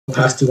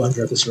Past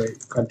 200 at this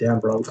rate. God damn,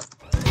 bro.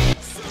 I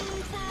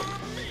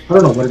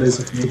don't know what it is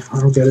with me. I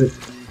don't get it.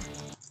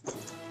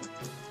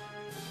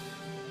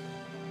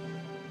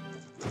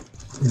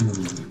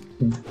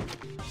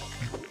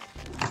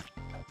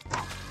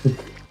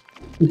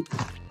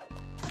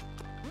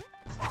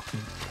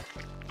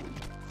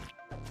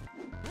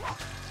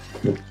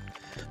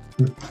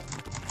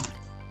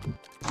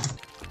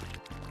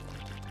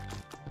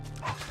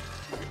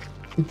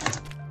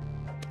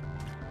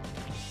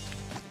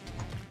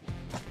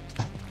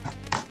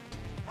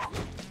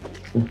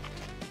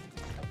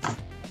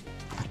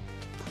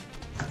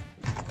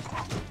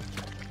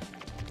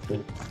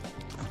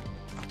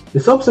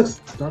 Is sub 6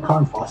 Dark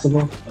Heart impossible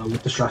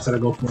with the strats that I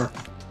go for?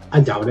 I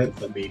doubt it,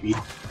 but maybe.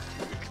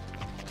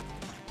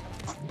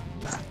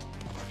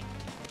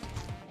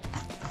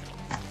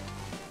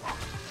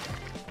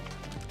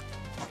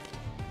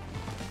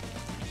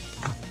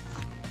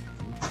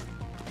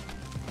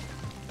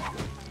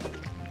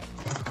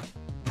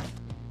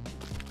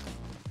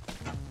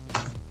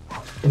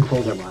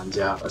 Impulse runs,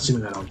 yeah,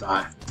 assuming I don't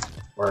die.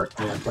 Or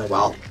I didn't play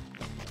well.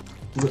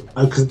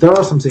 Because there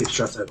are some safe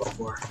strats that I go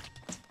for.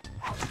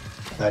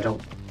 That I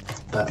don't.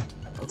 That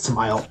some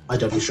IW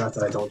strats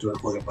that I don't do in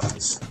plug-in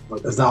buttons.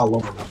 But it's not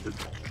alone enough to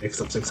make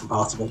sub 6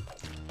 impossible.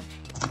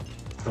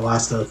 The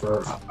last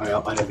for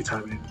IW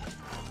timing.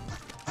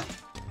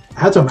 I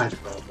had to imagine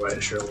roll,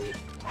 right? Surely.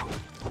 I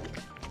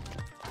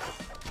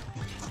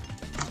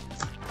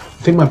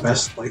think my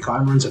best like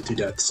climb runs are 2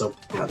 dead, so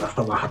yeah, that's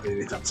probably not happening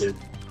anytime soon.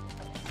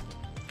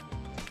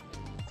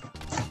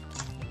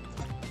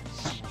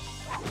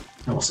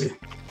 And we'll see.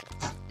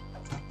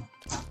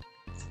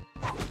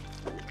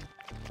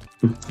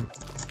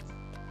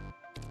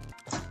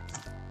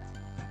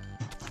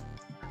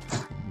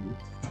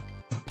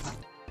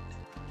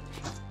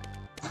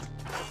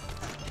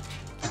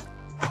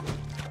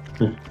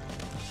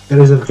 That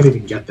is, I couldn't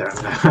even get there. I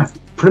mean, I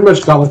pretty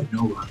much got like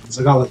no runs.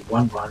 I got like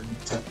 1 run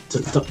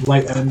to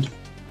light end.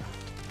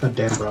 God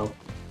damn, bro.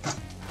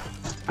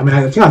 I mean,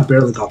 I think I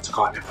barely got to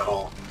Cotton at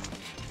all.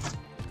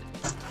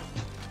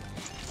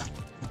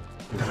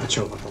 I'm gonna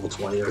chill like level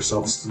 20 or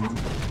so. So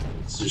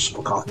just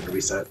will call me to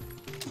reset.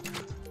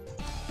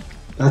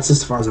 That's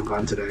as far as I've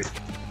gone today.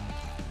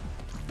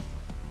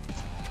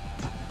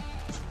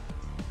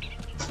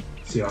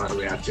 See how I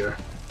react here.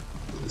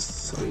 This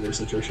cellular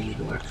situation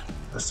neglect.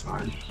 That's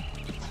fine.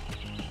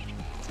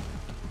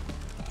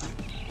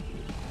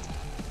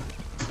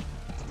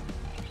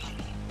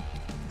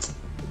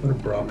 What a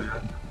bro,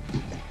 man.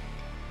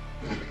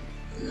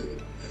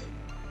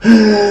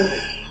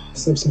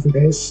 Sub 7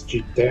 days?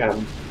 Gee,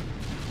 damn.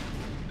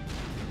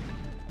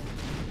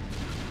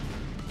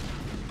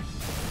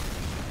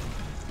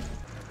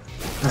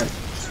 Alright.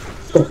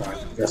 Go fine,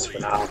 I guess, for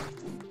now.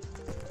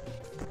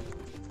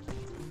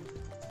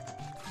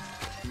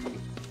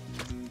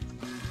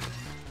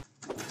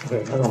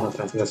 Okay, I don't have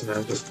time for this,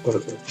 man. Just go to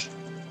Twitch.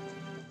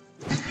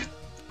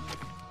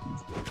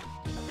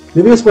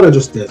 Maybe that's what I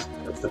just did.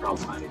 That's the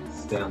problem. I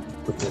stand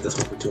looking at this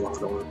one for too long. I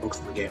don't want to focus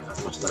on the game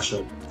as much as I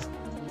should.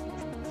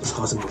 Just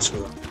causing me to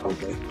screw up,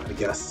 probably, I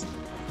guess.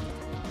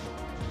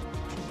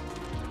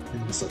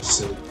 And such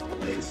silly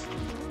ways.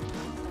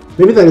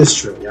 Maybe that is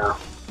true, yeah.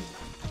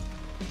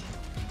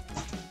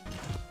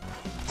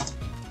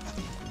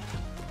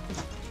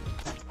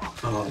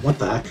 Oh, what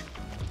the heck?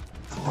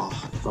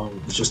 Oh, the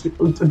phone is just...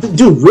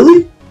 Dude,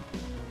 really?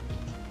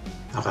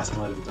 How fast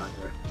am I have done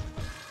here?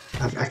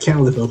 I can't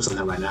really focus on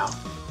that right now.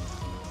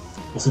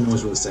 Also, no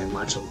one's really saying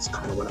much, so it's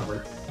kind of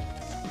whatever.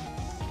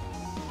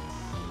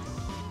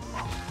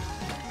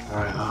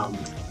 Alright,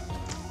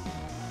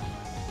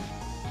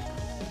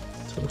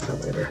 let's look at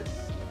that later.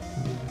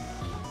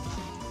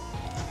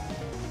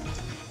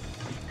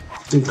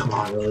 Dude, come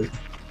on, really.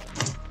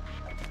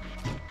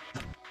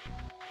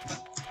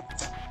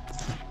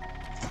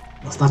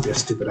 Let's not be a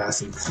stupid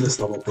ass in this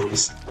level,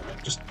 please.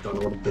 I just don't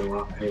know what I'm doing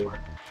wrong anymore.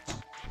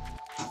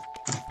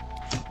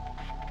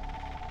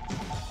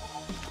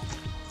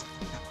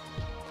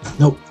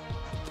 Nope.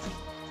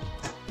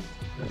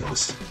 There it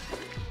is.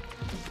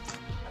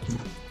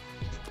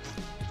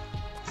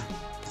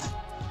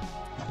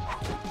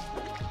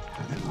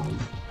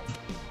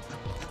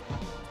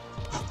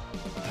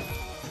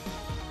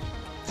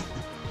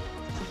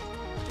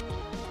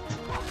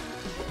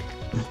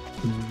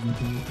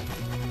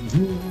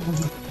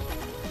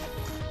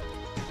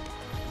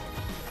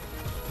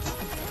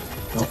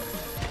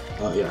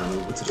 Oh, yeah, I don't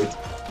know what to do.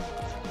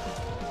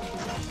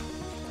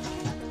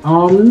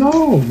 Oh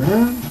no,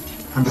 man!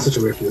 I'm in such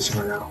a weird position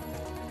right now.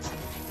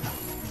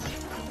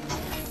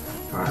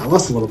 Alright, I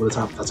lost a little bit of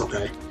time, but that's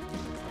okay.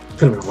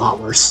 Could have been a lot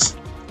worse.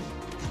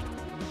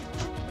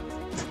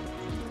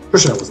 For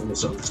sure I wasn't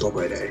still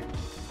grade A.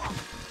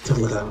 Took a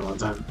look at that in a long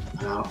time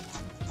now.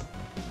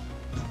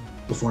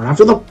 Before and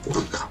after the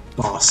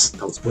boss,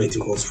 that was way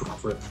too close for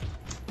comfort.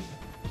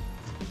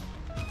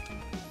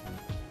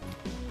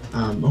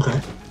 Okay,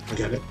 I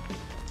get it.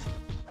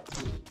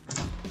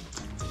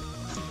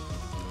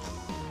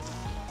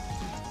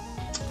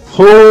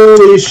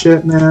 Holy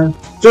shit, man.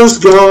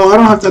 Just go. I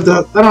don't have to. I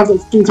don't have to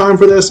do time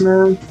for this,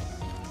 man.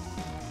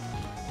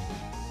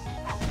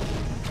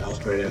 That was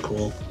great.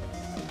 Cool.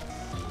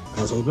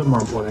 That was a little bit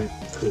more important.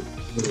 It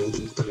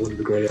wouldn't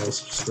be great. I was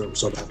screwed up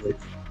so badly.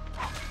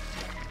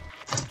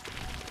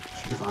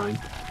 Should be fine.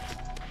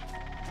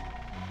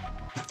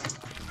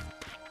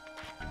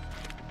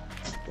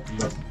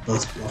 The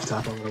left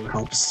tap on whatever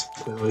helps,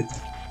 clearly.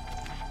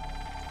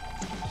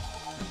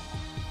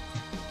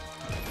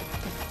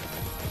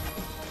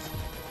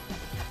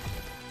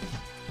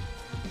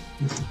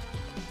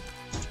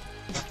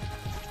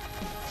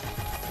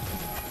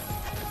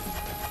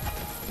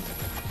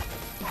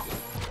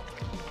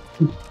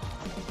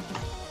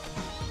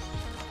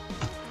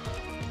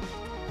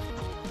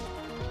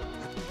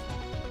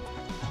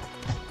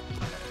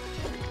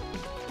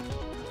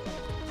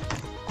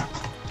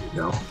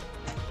 No.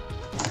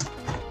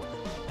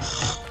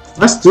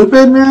 That's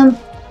stupid, man.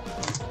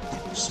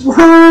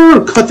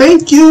 Swerve!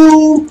 Thank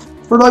you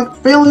for like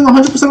failing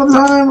 100% of the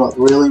time.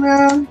 Really,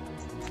 man?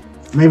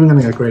 Maybe I'm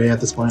gonna get a grade A at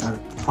this point. I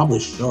probably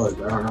should,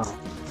 but I don't know.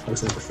 I'd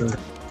say for sure.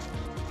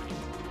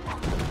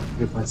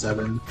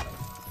 3.7.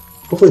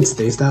 Hopefully it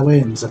stays that way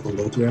and it's like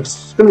below 3x.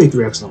 It's gonna be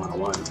 3x no matter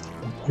what.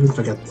 Even if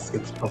I get to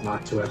skip, probably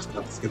not 2x, I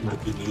have to skip my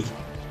PB.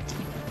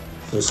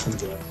 So it's gonna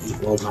be like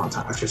equal, not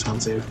actually time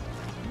save.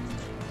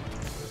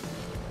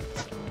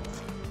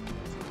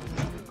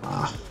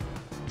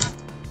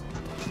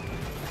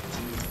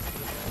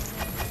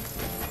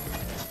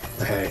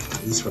 Hey,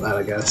 at least for that,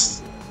 I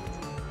guess.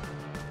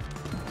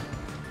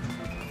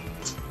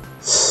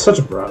 Such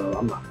a bro.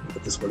 I'm not gonna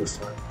put this one this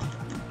time.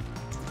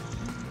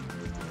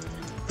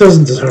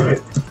 Doesn't deserve it.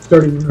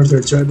 31 or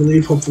 32, I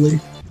believe. Hopefully,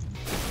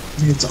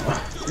 I mean, it's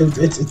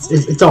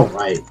all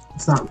right.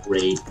 It's not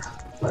great.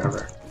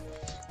 Whatever.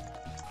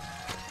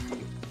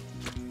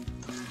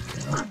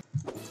 Yeah.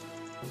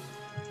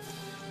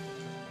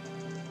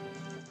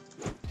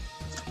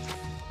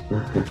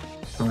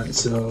 All right.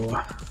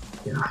 So,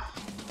 yeah.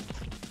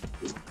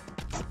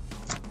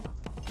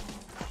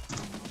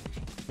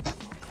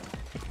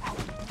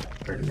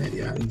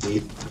 Yeah,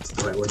 indeed. That's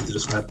the right word to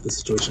describe the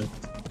situation.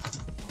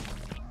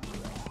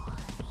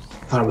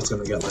 Thought I was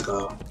gonna get like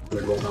a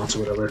weird roll bounce or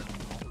whatever.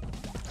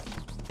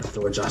 Have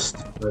to adjust,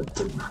 but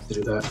didn't have to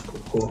do that.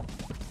 Cool.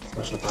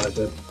 Especially if I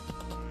did.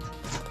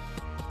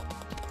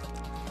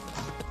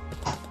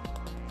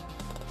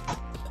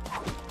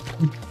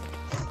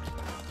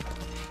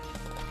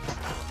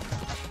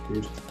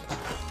 Dude.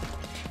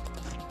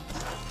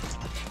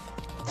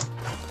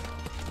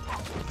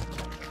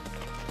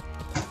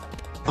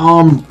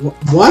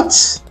 What?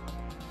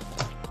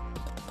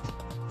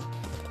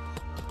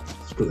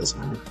 Screw this,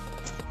 man.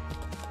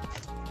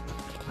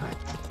 Alright.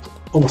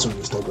 Almost when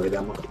you still grade,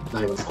 I'm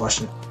not even a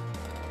question.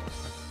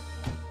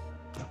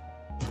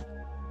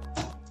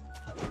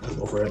 I'll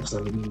go for it, because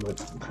I'm like,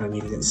 kind of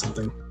need to get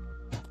something.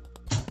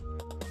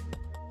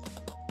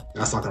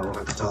 That's not gonna work,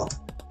 I can tell.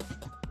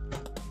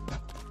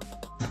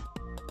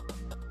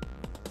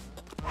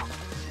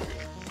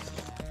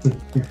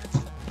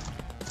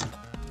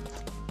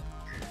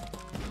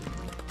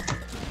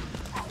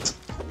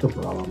 No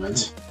problem,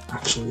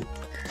 actually.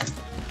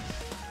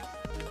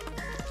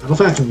 I don't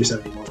think I can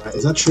reset anymore, right?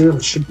 Is that true?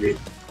 It should be.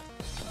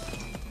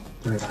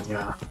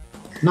 Yeah.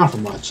 Not for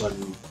much. I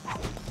mean,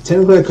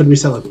 technically I could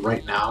reset like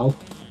right now.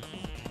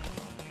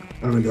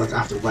 Or maybe like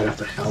right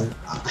after hell,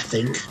 I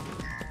think.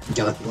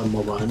 Get like one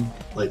more run.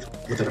 Like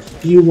within a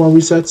few more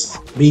resets,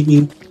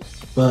 maybe.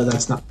 But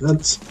that's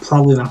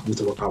probably not going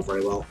to work out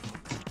very well.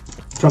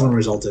 It's probably going to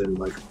result in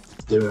like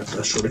doing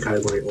a shorter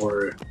category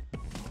or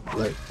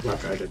like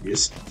left right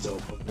abuse, so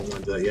I don't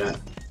want to do that yet.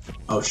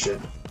 Oh shit.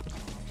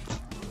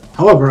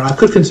 However, I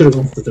could consider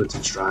going for the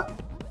 13 strat.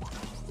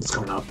 It's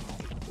coming up.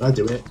 Would I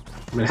do it?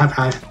 I mean, I have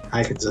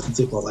high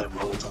consistency plus I have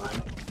more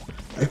time.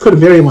 I could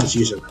very much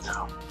use it right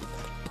now.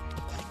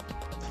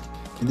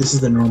 And this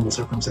is the normal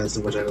circumstance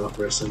in which I go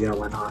for it, so yeah,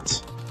 why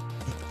not?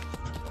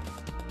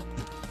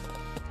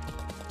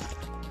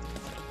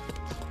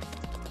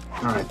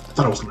 Alright, I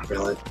thought I was gonna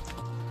fail it.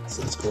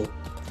 So that's cool.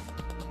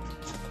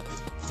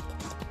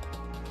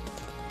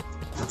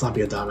 Let's not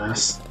be a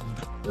dumbass.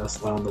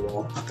 Just lie on the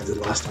wall like I did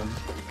last time.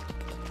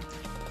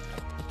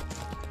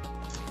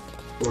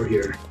 Or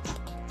here.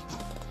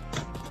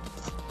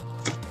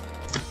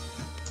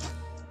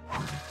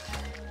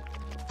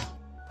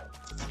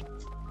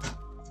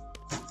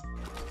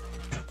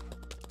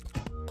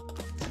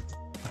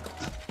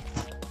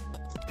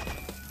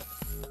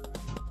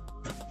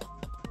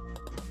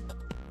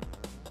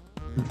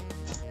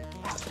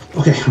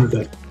 Okay, we're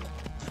good.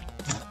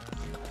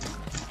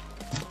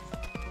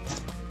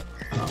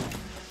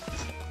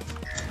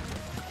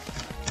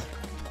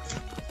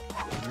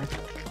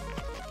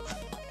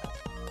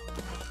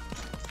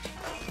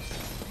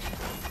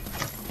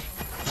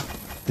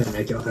 Didn't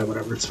make it, okay,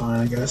 whatever, it's fine,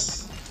 I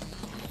guess.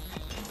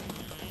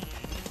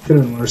 Could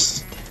have been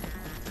worse.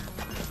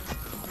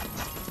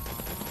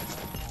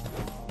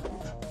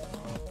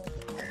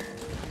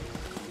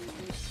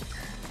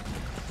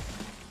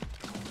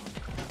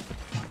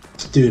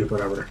 Dude,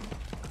 whatever.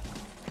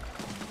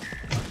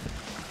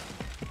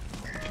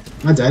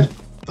 Am I dead?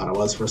 Thought I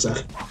was for a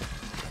sec.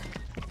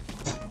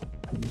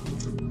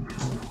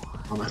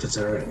 I'm not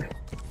consider it.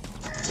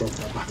 Still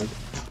far behind.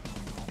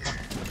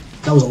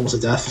 That was almost a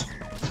death.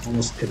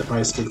 Almost paid the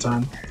price big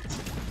time.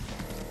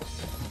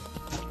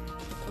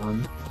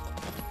 1,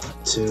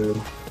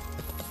 2.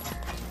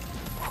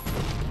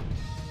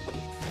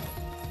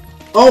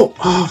 Oh!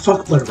 Oh,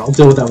 fuck, whatever. I'll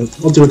deal with that.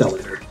 I'll deal with that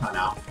later. Not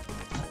now.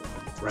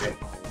 Right.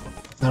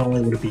 Not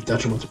only would it be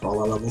detrimental to all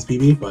our levels,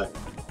 PB, but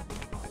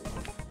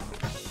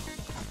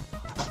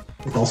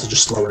it's also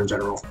just slower in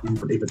general, even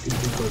for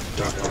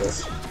dark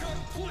levels.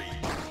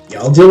 Yeah,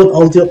 I'll deal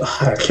with.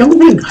 I can't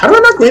believe. How do I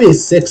not grade a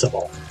 6 of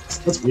all?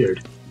 That's weird.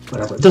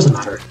 Whatever. It doesn't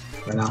matter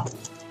right now.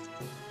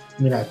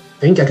 I mean, I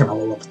think I can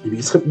level up PB.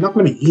 It's not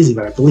going to be easy,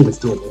 but I believe it's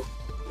doable.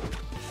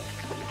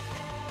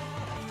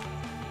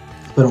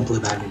 I don't play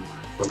bad anymore.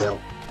 For real.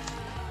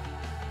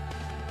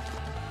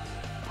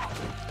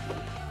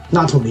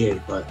 Not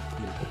 28, but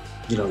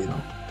you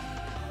know.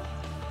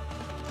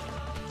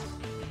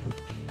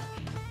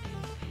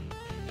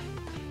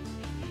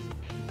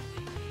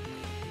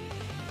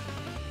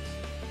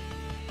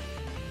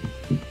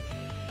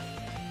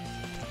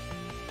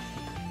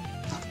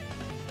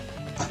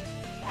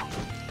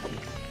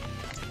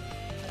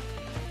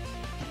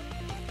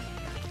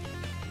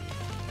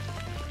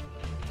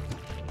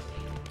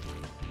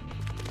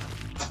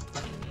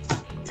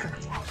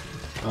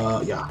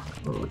 Yeah,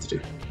 I don't know what to do.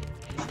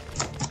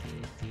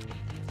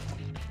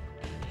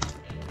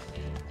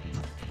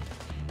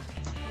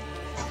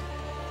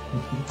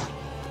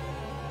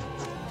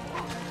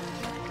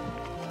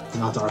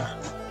 Not dark.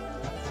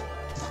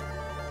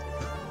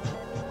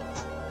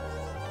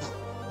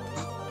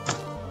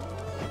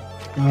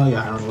 Oh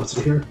yeah, I don't know what to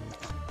do here.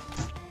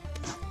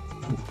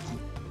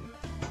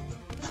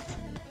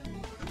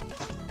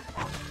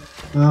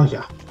 Oh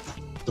yeah,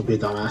 don't be a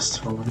dumbass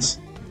for once.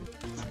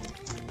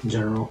 In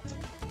general.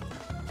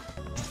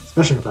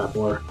 Especially for that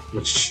war,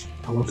 which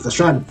I went for the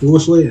strat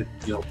foolishly and,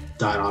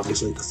 died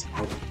obviously, because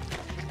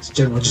it's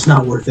generally just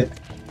not worth it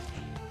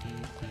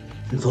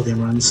in full game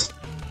runs.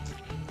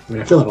 I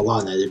mean, I feel like a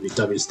lot in that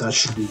AWs, that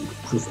should be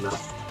proof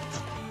enough.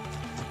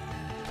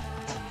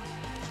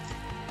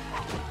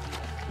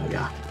 Oh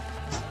yeah.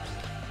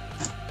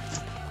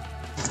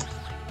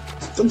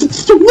 What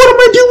am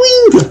I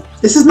doing?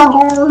 This is not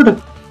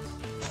hard!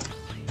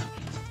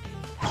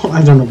 Oh,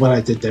 I don't know what I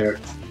did there.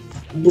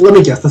 But let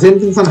me guess, the same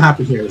thing's gonna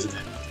happen here, isn't it?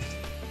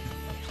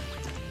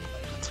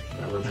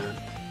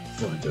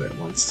 I'm gonna do it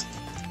once.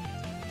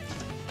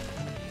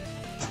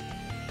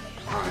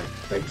 Alright,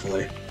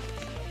 thankfully.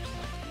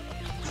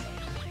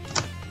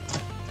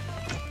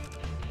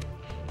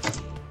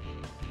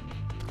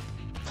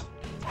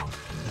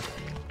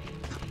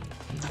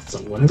 So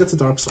when I get to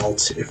Dark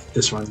Salt, if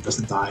this run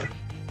doesn't die,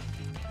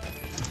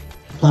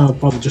 the plan would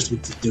probably just be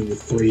to do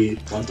with 3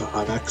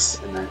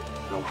 1.5x and then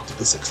do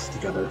the 6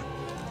 together.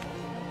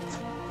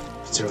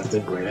 Considering I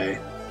did grade A.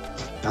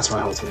 That's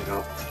why I was gonna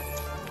go.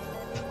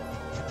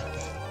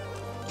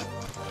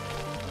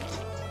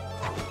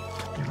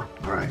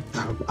 Alright,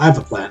 I have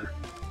a plan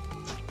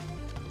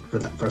for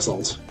that first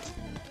ult.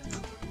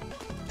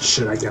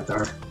 Should I get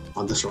there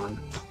on this run?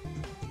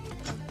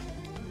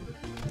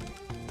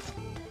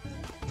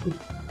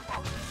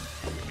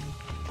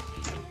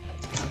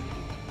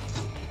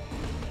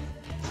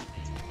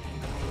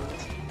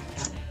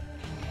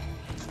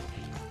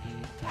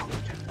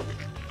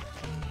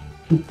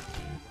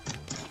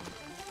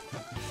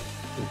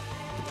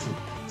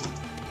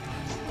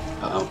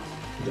 Uh-oh.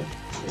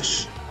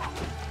 Ish.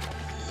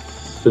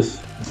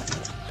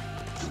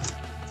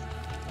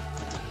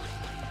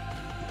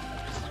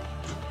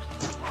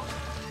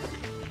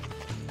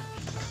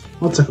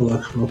 I'll take a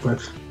look real quick.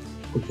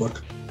 Quick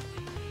look.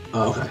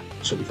 Oh, okay.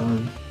 Should be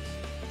fine.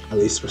 At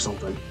least for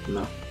something,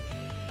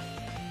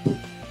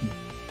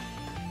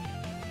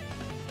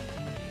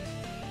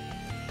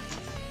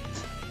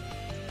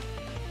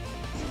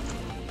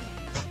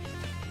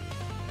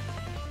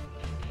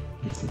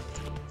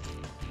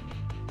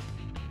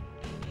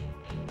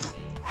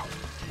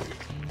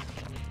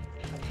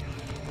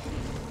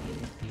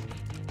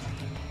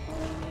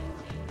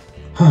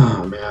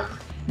 Oh, man.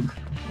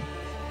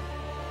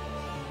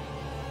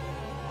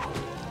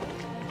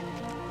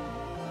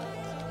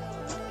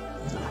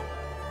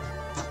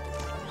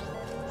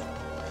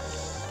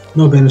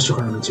 No bandage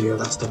requirement here,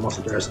 that's the most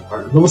embarrassing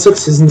part. Level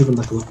 6 isn't even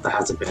like a level that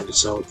has a bandage,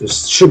 so there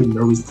should be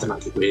no reason to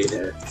not get greedy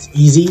there. It's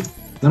easy.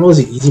 Not only is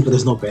it easy, but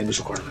there's no bandage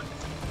requirement.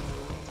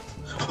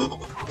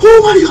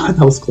 Oh my god,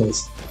 that was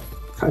close.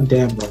 God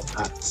damn, bro.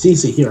 See,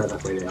 here I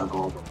got greedy on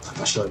all of them.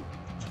 I should.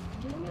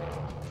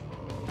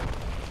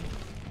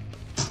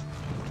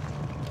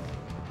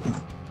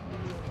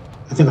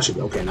 I think I should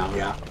be okay now,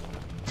 yeah.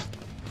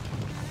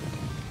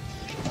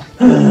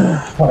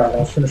 Hold on,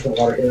 let's finish the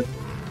water here.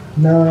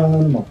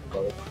 No.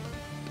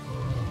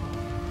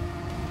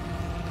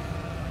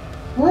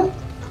 What?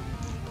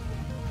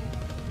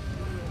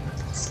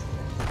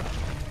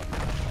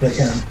 They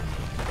can.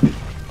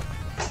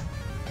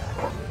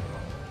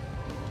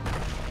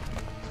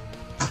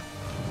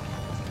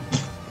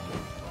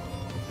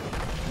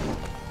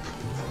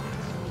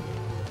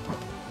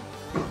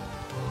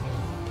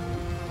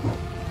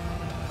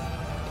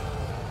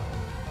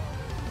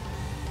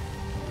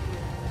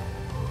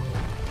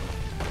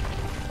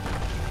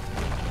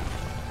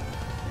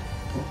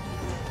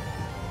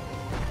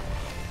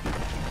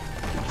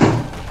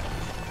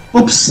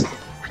 Oops!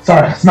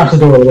 Sorry, smacked the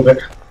door a little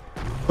bit.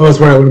 I was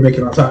worried I wouldn't make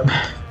it on time.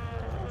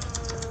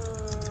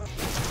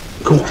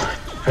 Cool,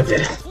 I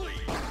did.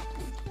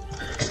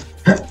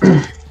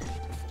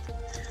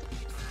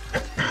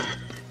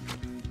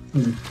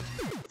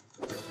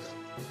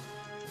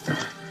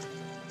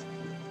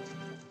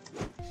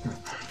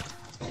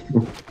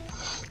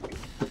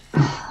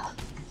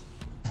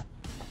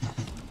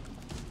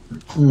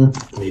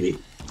 Maybe.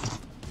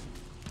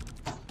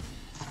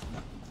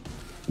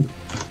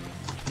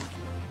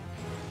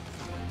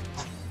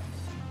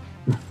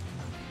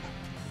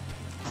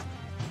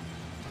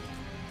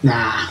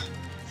 Nah.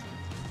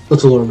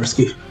 Looks a little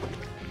risky.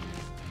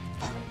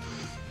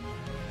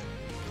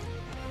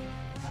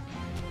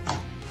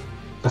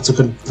 That's a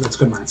good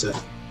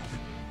mindset.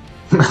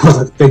 I was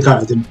like, thank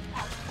God I didn't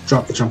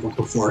drop the jump up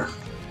before.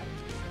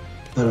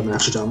 That would have been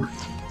extra dumb.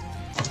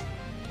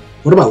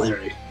 What about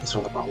Larry? That's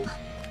not the problem.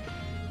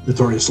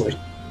 Notoriously.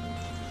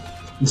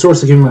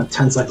 Notoriously giving him about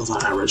 10 cycles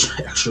on average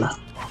extra.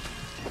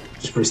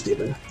 Which is pretty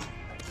stupid.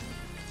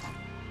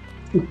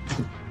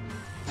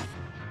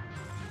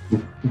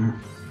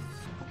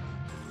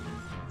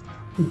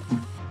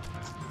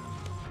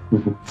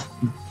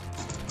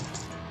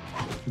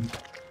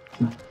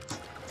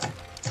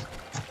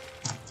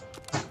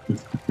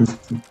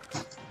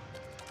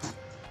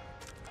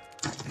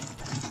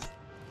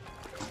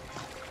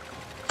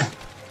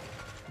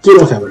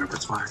 Dude, okay, whatever,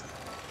 it's fine.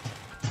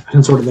 I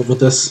can sort of live with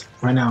this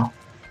right now.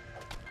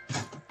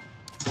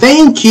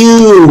 Thank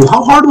you!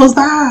 How hard was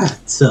that?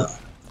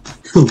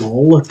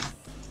 Lol.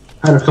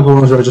 I had a couple of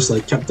ones where I just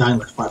like kept dying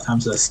like 5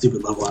 times to that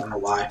stupid level, I don't know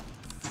why.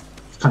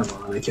 It's kind of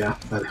ironic, yeah.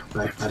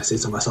 I had to say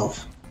so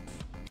myself.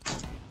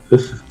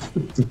 Can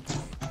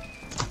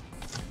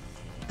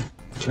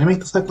I make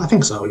this cycle? I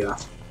think so, yeah.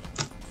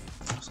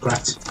 That's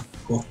correct.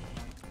 Cool.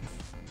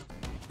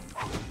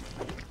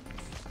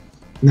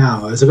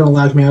 Now, is it gonna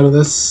lag me out of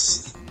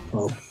this?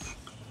 Well,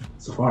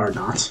 so far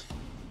not.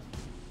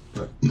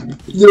 But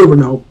you never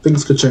know.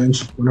 Things could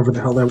change whenever the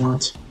hell they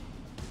want.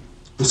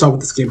 We saw what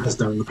this game has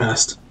done in the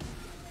past.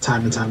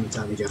 Time and time and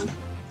time again.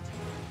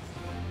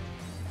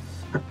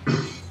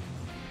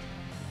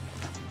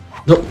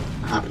 Nope,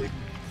 not happening.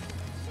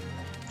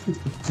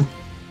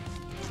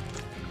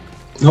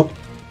 Nope.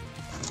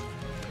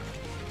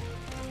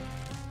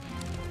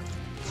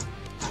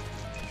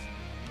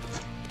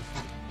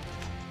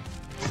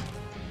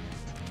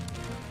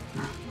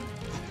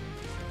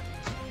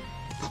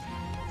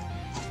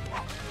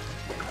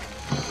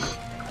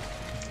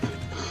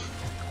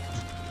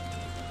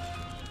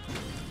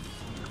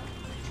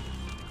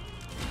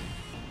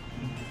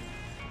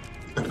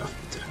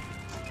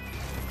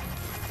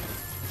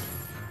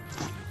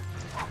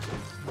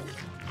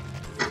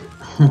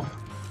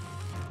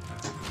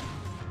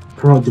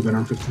 Probably do better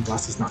on 15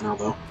 blasts, not now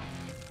though.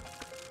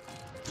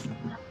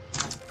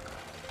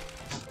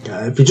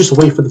 Yeah, if you just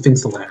wait for the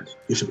things to land,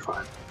 you should be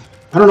fine.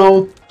 I don't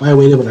know why I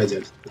waited, but I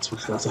did. That's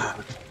what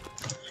happened.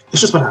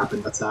 It's just what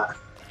happened, that's that.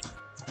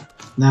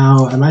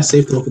 Now, am I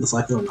safe to go for the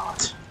cycle or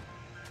not?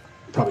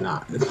 Probably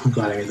not. I'm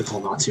glad I made the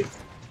call not to.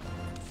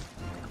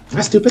 Am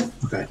I stupid?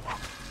 Okay.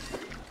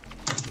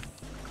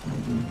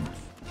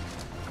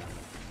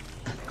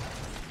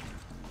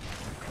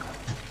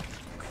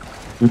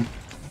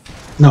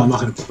 No, I'm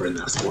not gonna put her in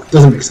that sport.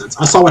 Doesn't make sense.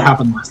 I saw what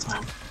happened last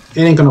time.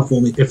 It ain't gonna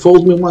fool me. It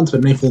fooled me once, but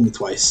it may fool me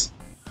twice.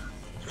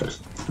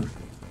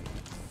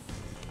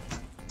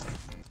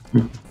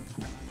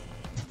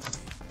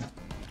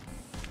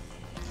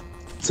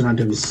 So now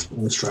Debbie's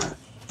only strat.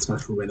 It's gonna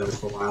fool me that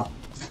for a while.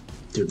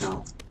 Dude,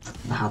 no.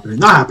 Not happening.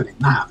 Not happening.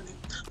 Not happening.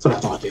 That's what I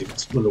thought, Dave.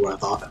 That's literally what I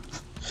thought.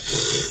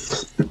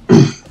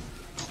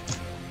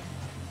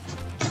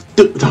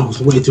 Dude, that was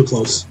way too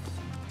close.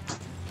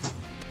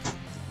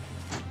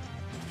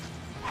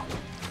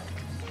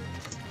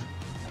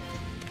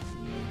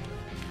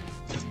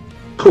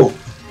 Cool.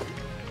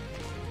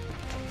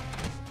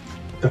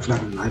 That could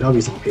happen. I'd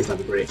always on pace,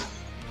 that'd be great.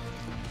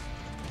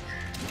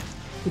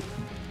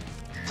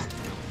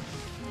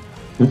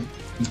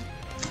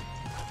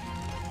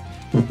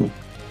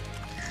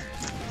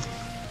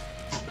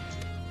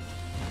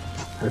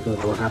 I feel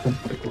like what happened.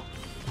 Okay, cool.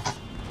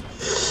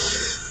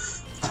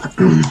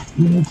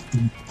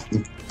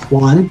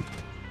 1,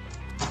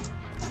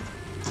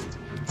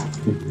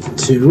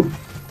 2,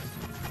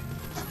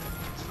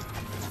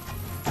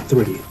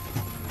 3.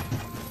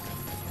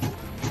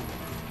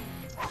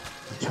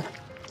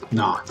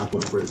 Nah, not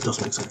going for it. It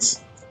doesn't make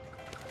sense.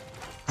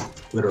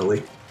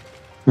 Literally.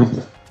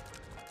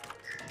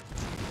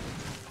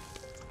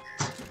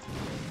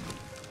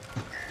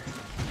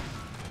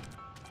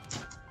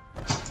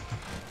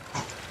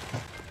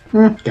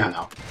 Yeah,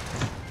 no.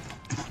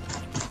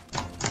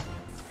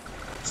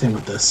 Same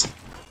with this.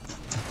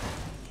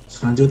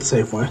 Just gonna do it the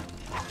safe way.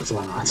 That's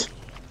why not.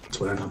 That's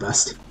what I know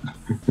best.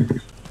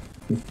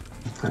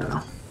 I don't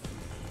know.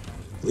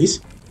 Please?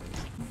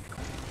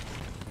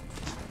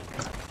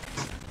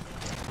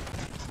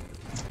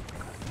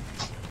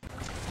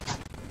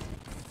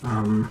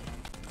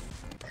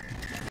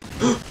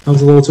 That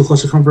was a little too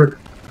close to comfort.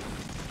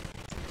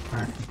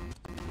 Alright.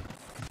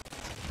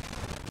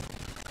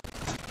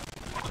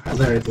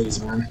 Larry,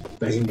 please, man.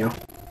 Begging you.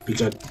 Be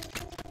good.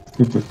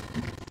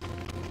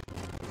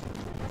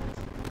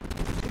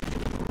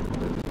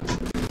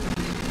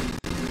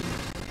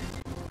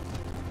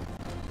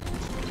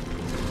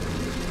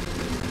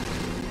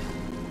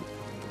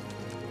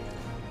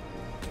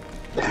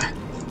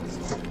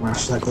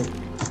 Rash cycle.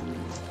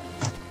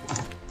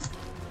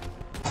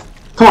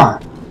 Come on!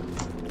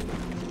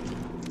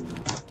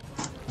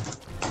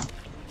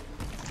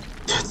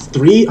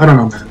 3? I don't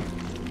know, man.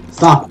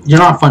 Stop. You're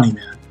not funny,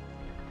 man.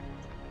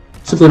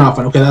 Simply not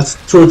funny. Okay, that's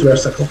 2 or 3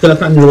 cycles. Okay,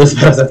 that's not nearly as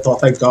bad as I thought,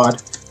 thank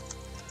God.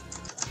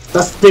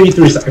 That's maybe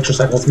 3 extra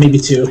cycles, maybe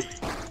 2.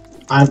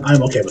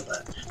 I'm okay with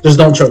that. Just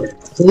don't choke it.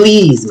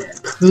 Please, man.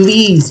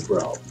 Please,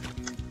 bro.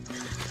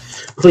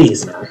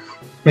 Please, man.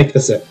 Make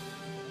this it.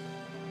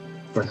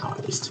 For now,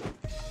 at least.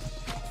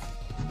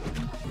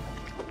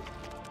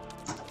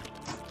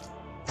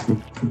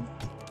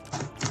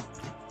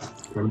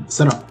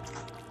 Set up.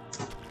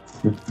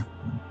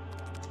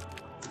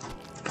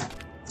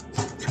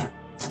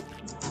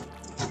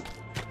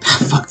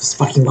 Fuck this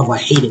fucking level. I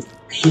hate it.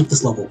 I hate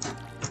this level.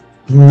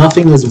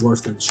 Nothing is worse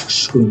than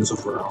screwing this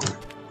over our own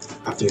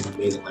after an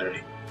amazing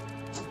Larry.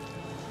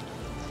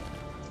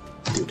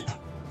 Dude.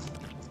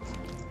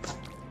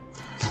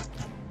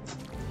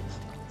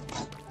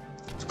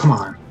 Come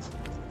on.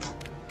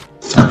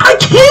 I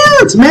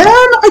can't, man!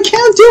 I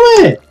can't do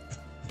it!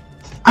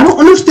 I don't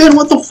understand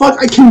what the fuck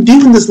I can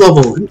do in this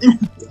level.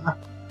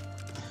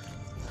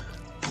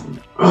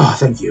 Oh,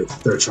 thank you.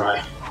 3rd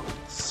try.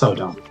 So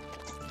dumb.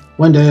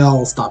 One day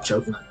I'll stop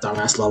choking that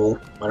dumbass level.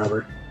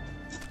 Whatever.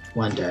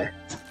 One day.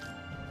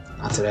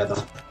 Not today,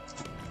 though.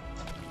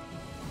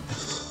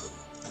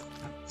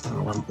 I don't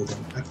know why I'm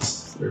holding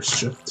X. There's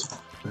shift.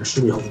 I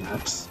should be holding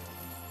X.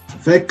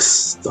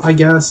 Fix, I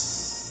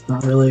guess.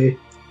 Not really.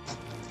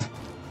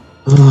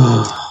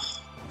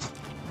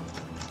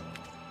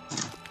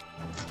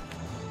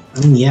 I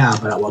mean, yeah,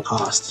 but at what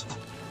cost?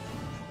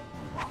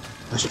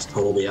 That's just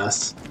total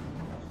BS.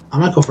 I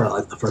might go for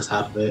like the first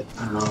half of it.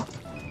 I don't know.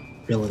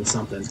 Feeling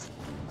something.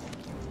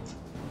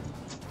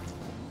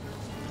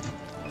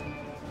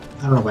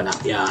 I don't know about now.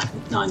 Yeah,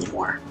 not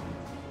anymore.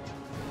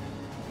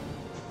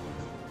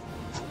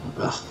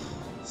 Ugh.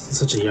 This is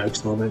such a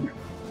yikes moment.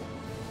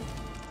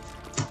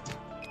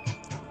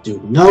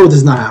 Dude, no, this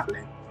is not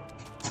happening.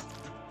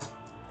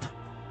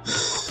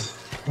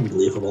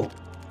 Unbelievable.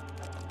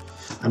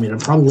 I mean, I'm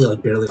probably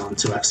like barely on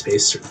 2x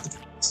pace,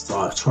 so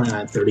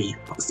 29:30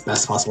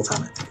 best possible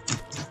time.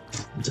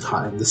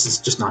 And this is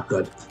just not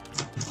good.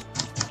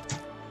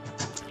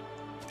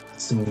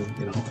 Assuming,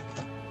 you know,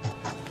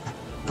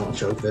 I don't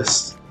choke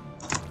this.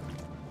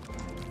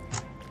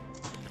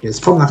 Yeah, it's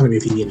probably not going to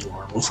be a PB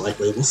anymore, most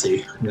likely. We'll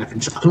see. I mean, I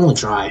can only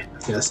try,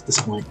 I guess, at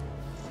this point.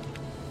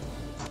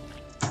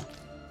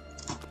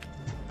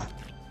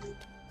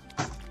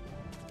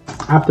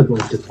 I have to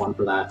blink just 1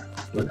 for that.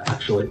 But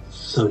actually,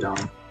 so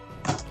dumb.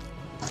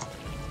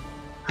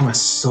 How am I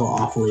so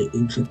awfully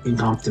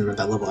incompetent at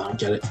that level? I don't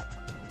get it.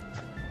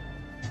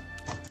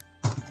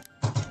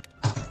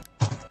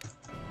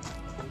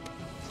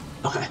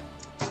 Okay.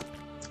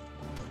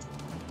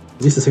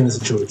 At least the same as a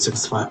true at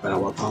 6-5, but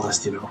at what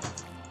cost, you know?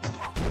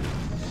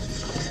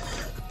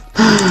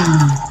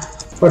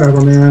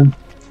 Whatever, man.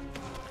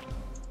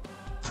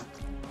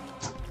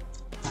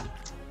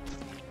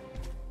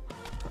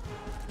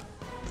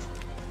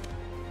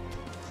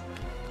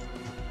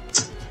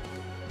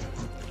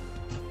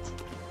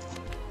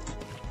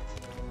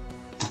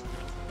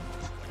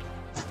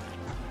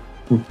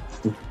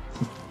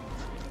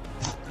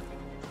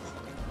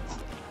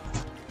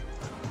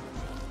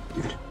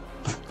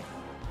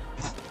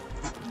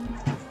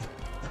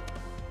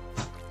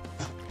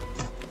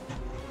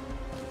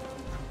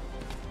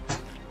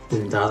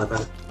 Didn't die like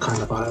I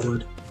kind of thought I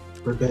would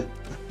for a bit.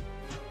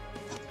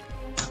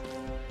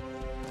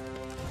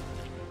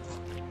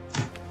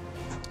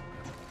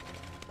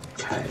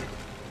 Okay.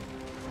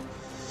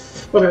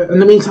 Okay, in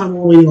the meantime,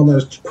 while waiting, I'm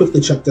gonna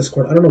quickly check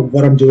Discord. I don't know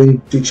what I'm doing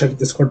to check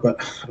Discord,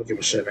 but I don't give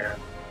a shit, man.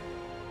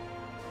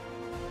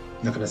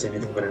 Not gonna say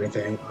anything about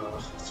anything.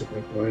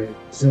 Super quiet.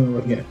 Zoom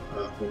looking at.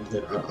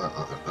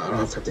 I don't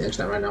have time to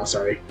answer that right now.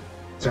 Sorry.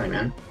 Sorry,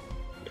 man.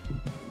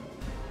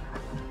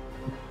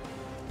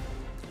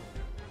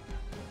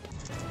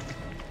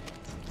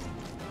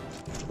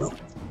 Well,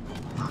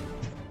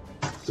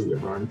 do your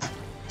run.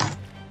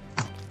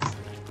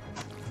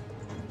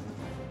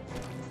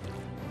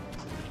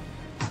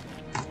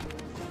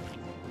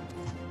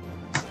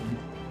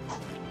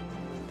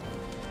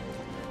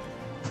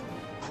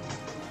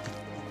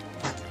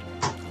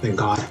 Thank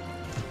God.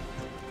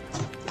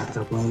 Backed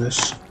up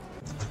well-ish.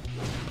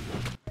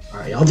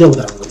 Alright, I'll deal with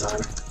that another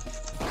time.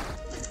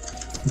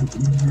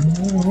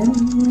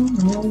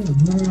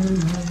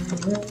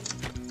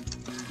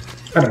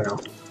 I don't know.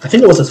 I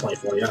think it was a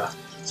 24, yeah.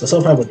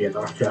 So 5 would be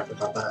enough. Yeah, I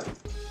forgot that.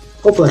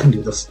 Hopefully I can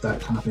do that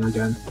kind of thing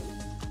again.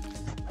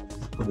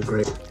 That'll be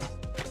great.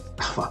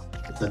 Ah, fuck.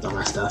 That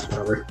dumbass death,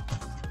 whatever.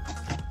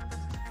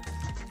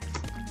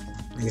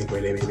 I get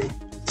grade A maybe,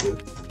 too.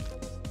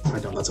 If I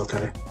don't, that's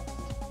okay.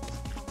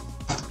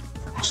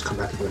 Just come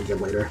back and play it again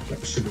later.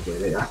 That should be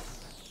great, yeah.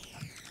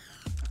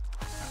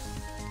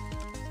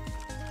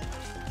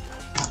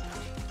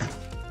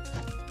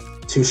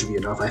 Two should be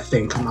enough, I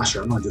think. I'm not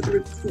sure. I'm gonna do 3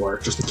 or 4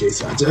 just in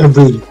case. Yeah, I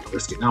really don't want to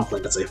risk it. Now I'm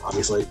playing that safe,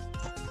 obviously.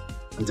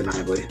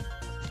 Undeniably.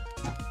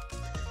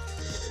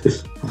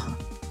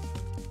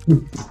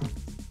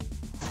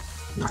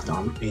 Not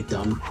dumb. Ain't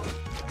dumb.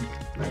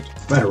 Right.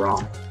 Right or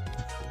wrong.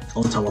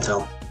 Only time will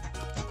tell.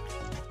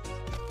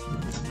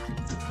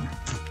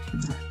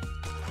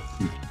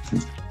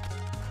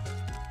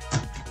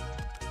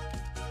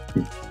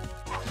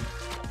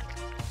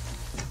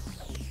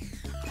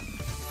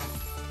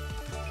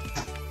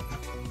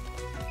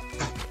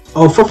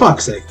 Oh, for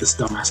fuck's sake, this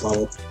dumbass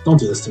level. Don't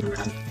do this to me,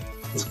 man.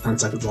 That's 10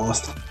 seconds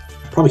lost.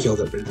 Probably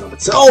killed it in and of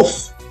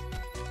itself!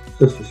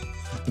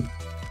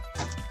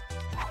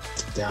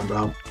 Damn,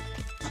 bro.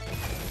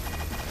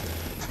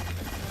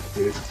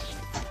 Dude.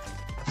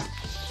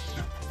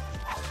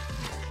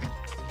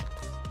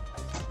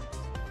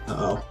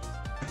 Uh-oh.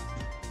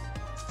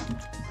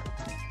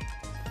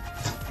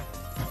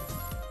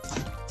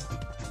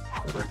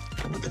 Whatever.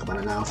 I'm gonna think about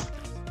it now.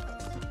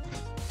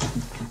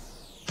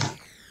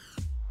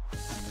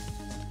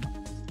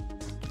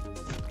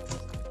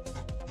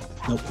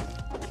 Nope.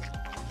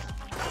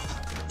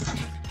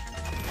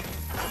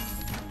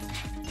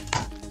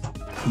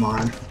 Come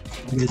on.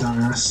 Be a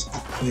dumbass,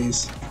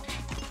 please.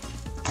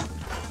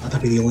 Let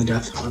that be the only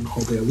death on the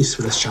whole day, at least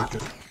for this chapter.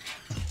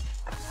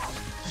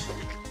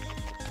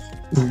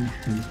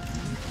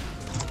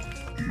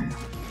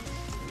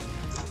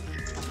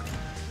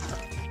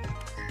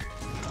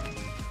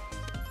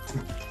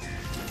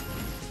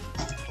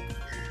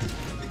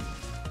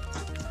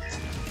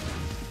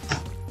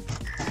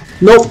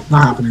 Nope,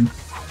 not happening.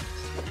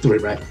 3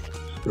 right.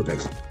 We're big.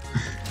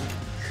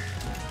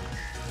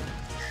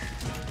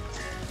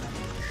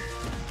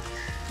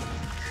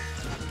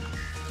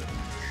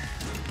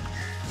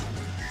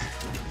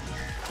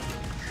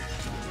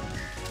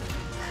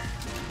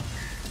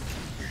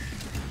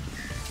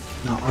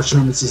 Now, Arch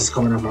Nemesis is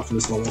coming up after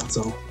this level,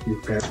 so be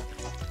prepared.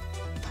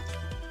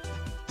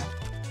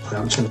 Okay,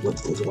 I'm just gonna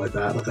blitz those like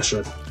that, like I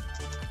should.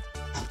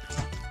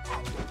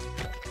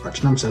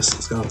 Arch Nemesis,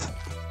 let's go.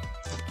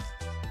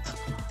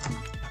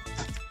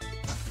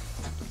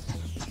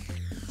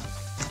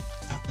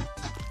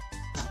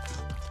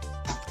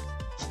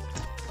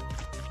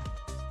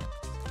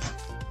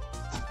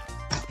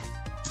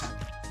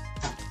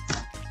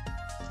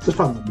 There's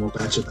probably more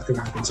bad shit that could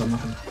happen, so I'm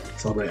not gonna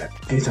celebrate it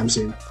anytime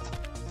soon.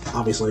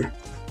 Obviously.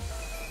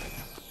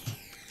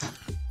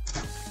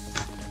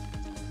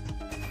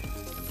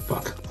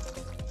 Fuck.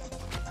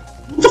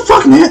 What the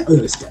fuck, man? Oh,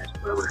 it's dead.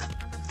 Whatever.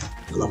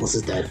 The levels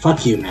is dead.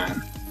 Fuck you,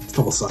 man. This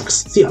level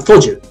sucks. See, I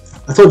told you.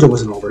 I told you it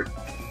wasn't over.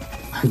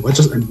 And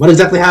what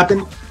exactly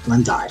happened?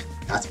 Len died.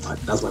 That's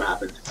what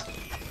happened.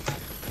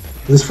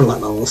 At least for that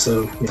level,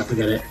 so yeah,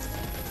 forget it.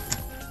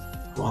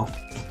 Well.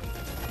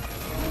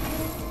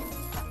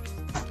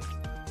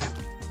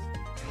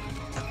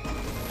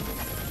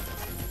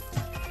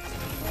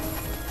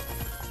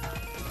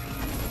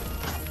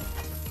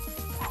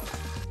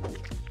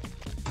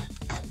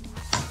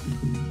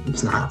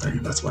 It's not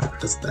happening, that's why,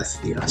 because that's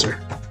the answer.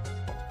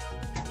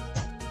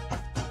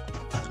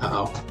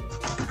 Uh-oh.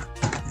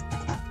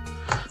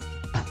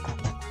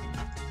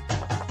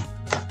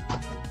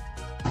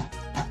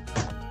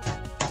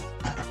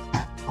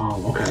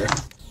 Oh, okay.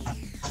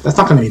 That's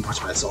not gonna be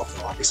much by itself,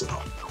 though, obviously.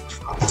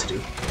 Not much to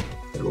do.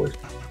 Good lord.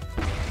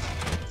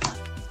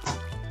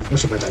 I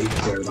should bet that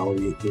even there, that would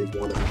be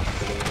more than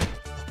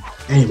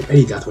enough.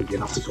 Any death would be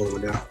enough to kill the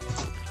window.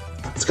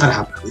 It's gotta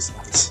happen at least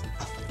once.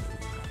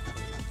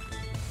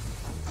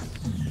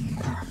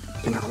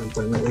 I haven't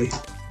played lately.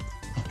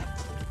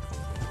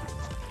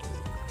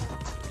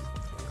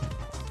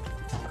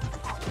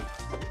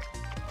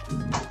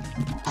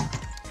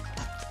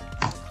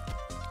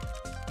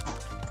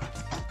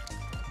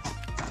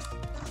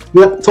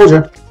 Yeah, told you.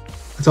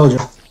 I told you.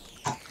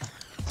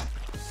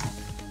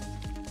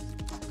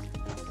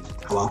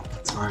 Oh well,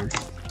 it's fine.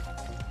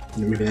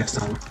 Maybe next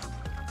time.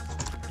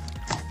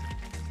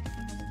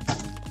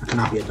 I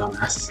cannot be a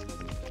dumbass.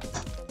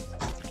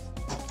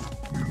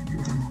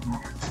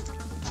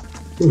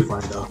 We'll be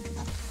fine though.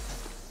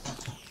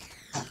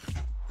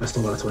 I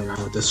still got a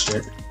 29 with this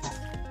shit.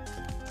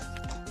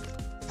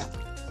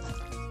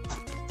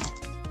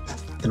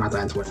 They're not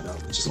dying to win though,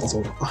 which is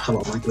also hella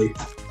likely.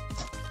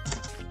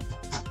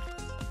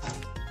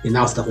 Yeah,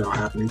 now it's definitely not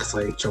happening because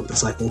I choked the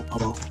cycle. Oh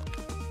well.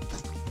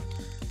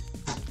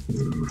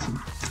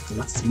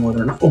 That's more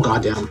than enough. Oh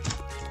goddamn.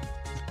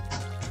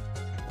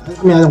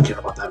 I mean, I don't care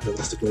about that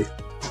realistically.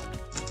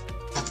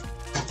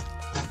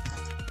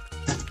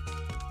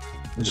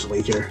 I'll just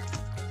wait here.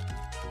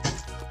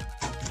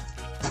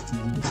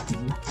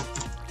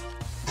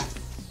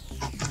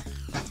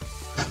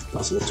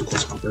 That's a little too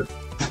close comfort.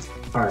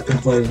 Alright,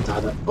 thankfully I didn't die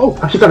that. Oh,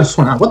 I actually got a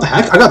 29. What the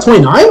heck? I got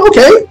 29?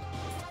 Okay!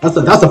 That's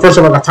the first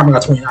time I got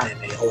 29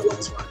 in a whole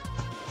levels run.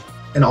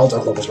 In all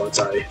dark levels run,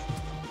 sorry.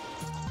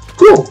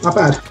 Cool, not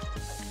bad.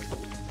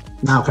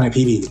 Now can I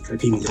PB?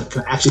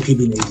 Can I actually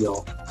PB an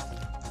ADL?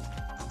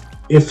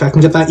 If I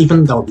can get that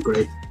even, that would be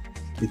great.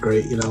 Be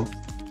great, you know.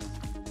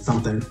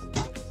 Something.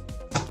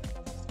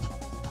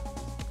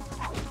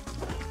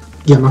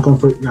 Yeah, I'm not going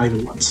for it, not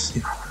even once.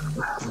 You know,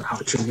 I remember how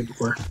I treated it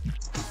before.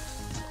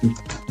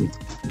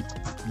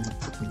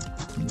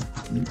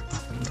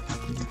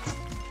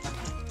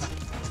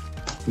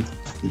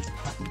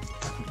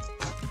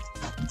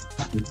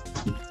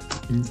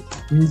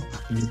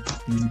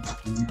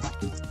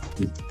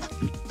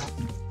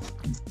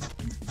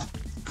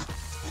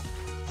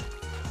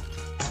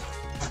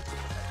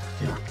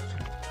 Yeah.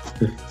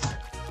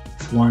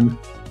 1,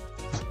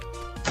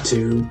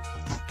 2,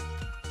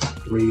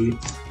 3,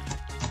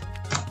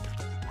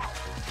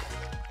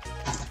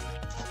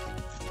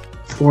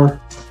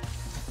 4,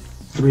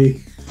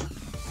 3.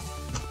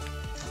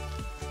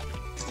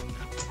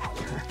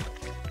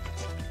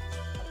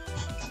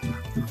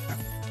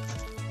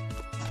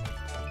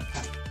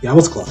 Yeah, I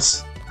was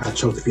close. I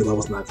choked a few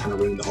levels and that kind of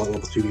ruined the whole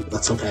level 2, but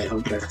that's okay. I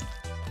don't care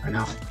right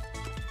now.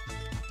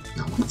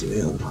 No, I'm not doing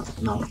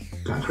it. Not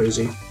kind of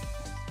crazy.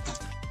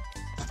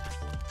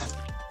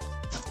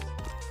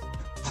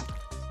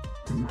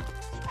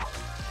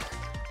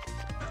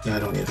 Yeah, I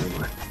don't need it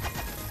anymore.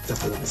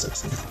 Definitely level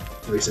 6 and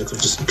 36,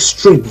 which is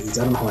extremely easy.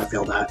 I don't know how I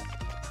failed that.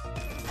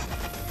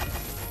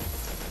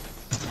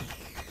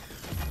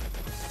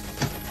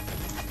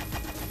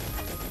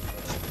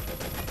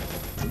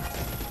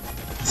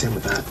 Same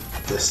with that.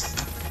 This.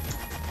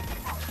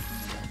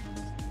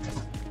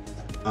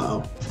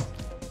 Uh-oh.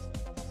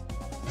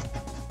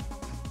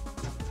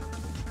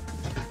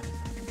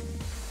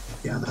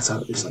 Yeah, that's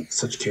how it's like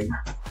such king.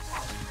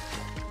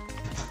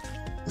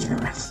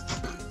 Anyways.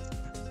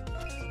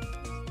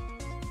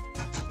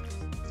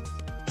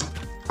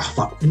 Oh,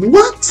 fuck.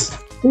 What?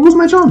 What was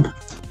my jump?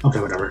 Okay,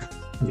 whatever.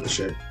 Give a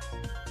shit.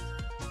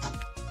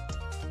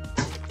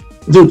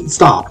 Dude,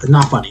 stop. It's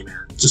not funny,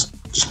 man. Just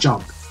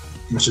jump.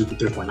 I should be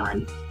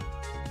 3.9.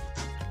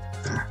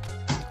 Okay.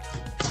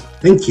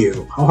 Thank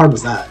you. How hard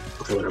was that?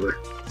 Okay, whatever.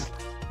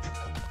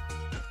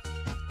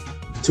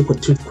 Two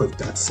quick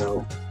deaths,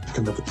 so I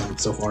can live with them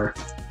so far.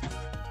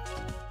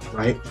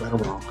 Right? Right or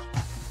wrong?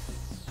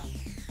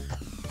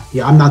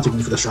 Yeah, I'm not doing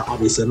it for the shot,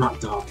 obviously. I'm not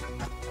dumb.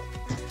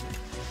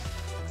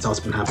 That's how it's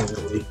been happening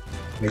lately.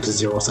 Makes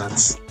 0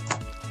 sense.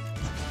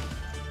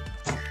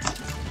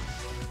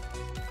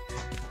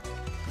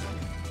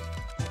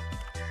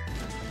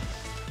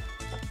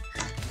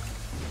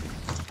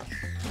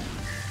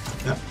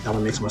 Yep, that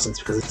one makes more sense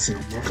because it's, you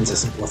know, more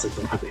consistent, plus I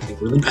don't have anything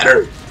really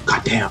better.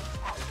 God damn.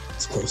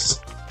 It's close.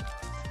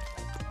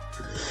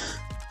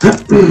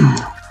 Dude.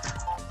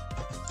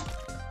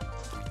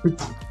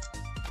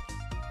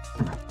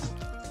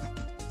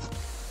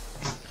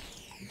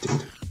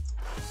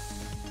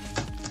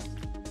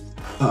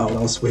 Uh-oh,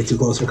 that was way too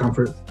close for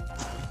comfort.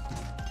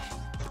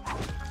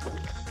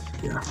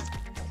 Yeah.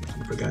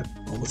 I forget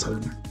all of a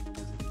sudden.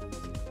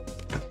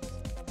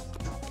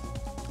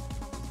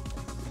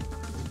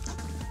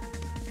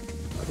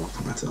 I won't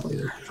come back to that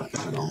later, if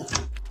at all.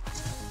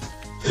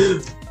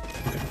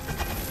 Okay.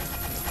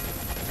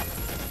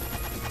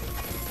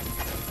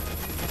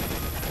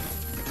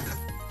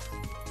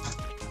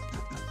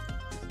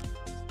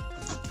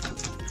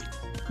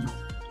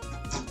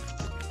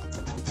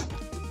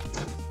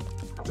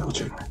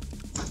 Belching.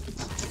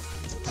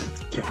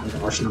 Okay, I'm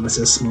gonna arch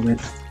nemesis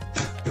moment.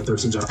 The other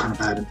scenes are kind of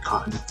bad in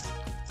Cotton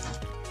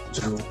in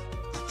general,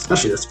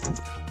 especially this one.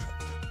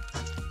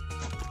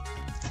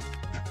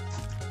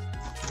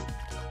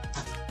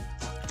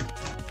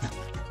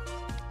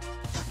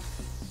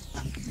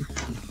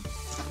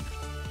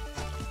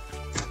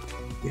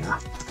 Yeah,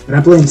 and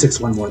I blame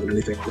 6-1 more than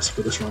anything just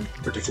for this run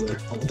in particular.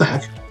 Oh, what the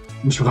heck?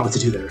 I just forgot what to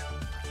do there.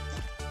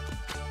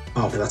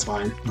 Oh, okay, that's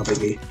fine. No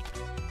biggie.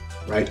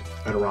 Right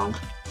or wrong?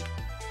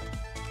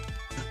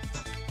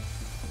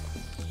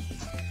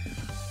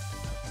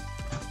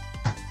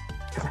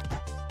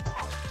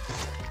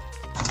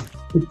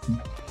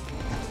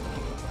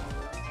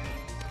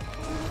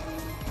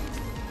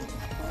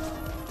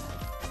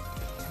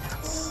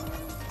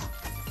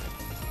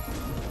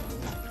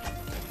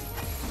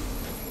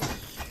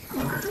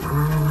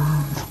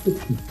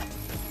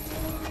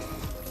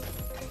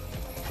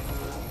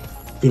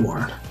 Few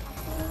more.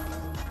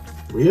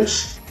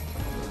 3-ish?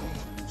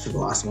 Should be the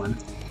last one.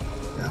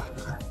 Yeah,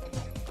 okay.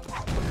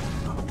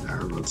 Oh,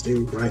 arrow roads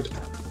do, right.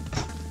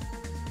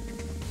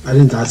 I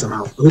didn't die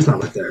somehow. At least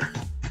not right there.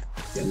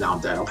 Yeah, now I'm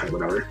dead. Okay,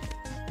 whatever.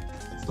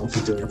 Don't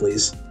keep doing it,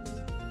 please.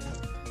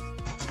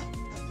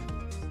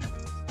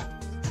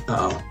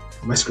 Uh-oh.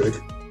 Am I screwed?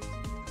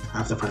 I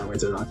have to find a way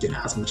to not get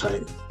as much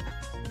height.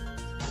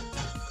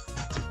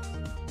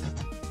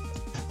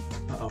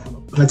 Uh-oh.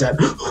 Am I dead?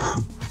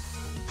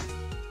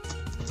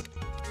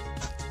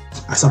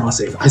 I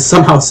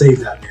somehow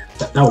saved that, man.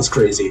 That was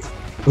crazy.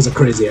 It was a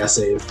crazy ass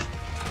save.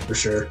 For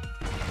sure.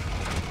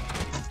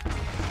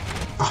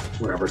 Oh,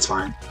 whatever, it's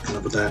fine. I can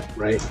live with that,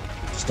 right?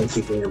 Just don't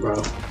keep doing it,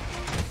 bro.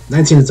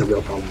 19 is a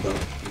real problem, though.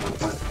 Not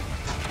funny.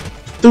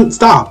 Dude,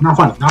 stop! Not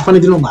funny. Not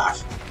funny, don't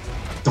laugh.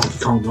 Donkey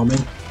Kong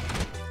moment.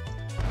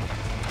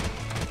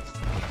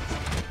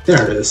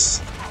 There it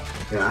is.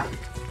 Yeah.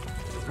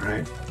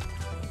 Alright.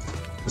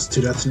 That's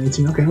 2 deaths in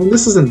 18. Okay, well,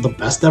 this isn't the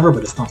best ever,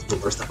 but it's not the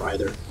worst ever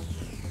either.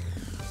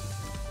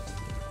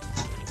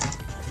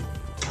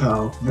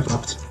 Uh-oh, I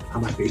fucked. I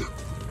might be.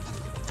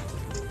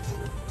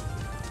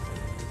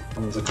 I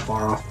was like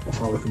far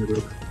away from the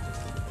group.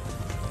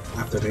 I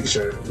have to make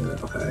sure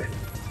that, okay.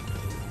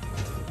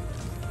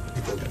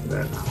 People are getting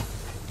there now.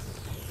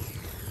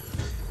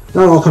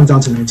 That all comes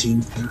down to 19,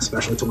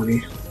 especially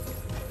 20.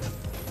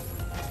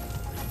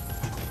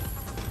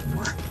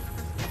 More.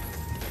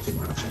 2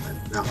 more, okay.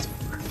 Now it's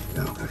more.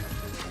 Yeah, okay.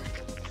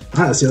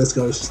 Alright, let's see how this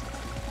goes.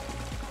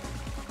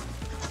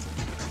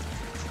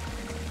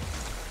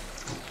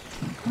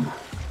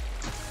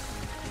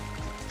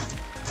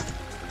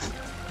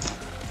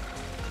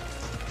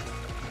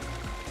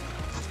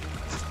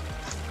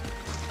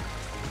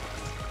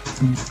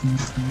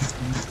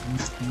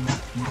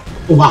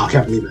 Oh wow, I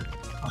can't believe it.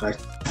 Okay.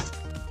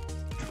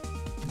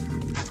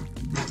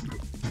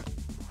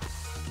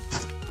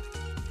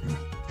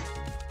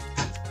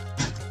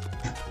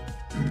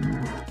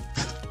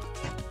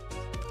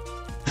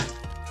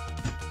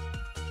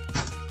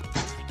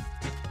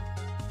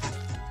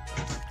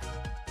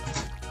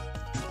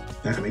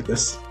 I can make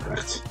this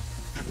correct.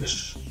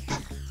 Ish.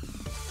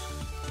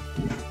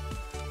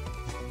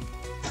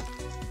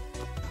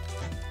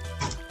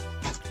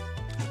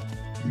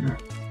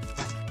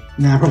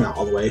 Nah, probably not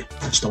all the way.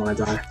 I just don't want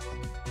to die.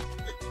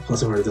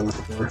 Plus, I've already done that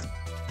before.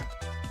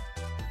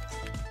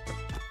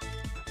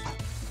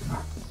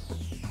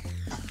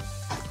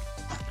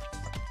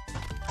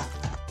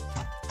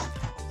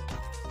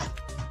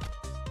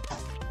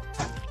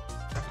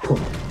 Cool.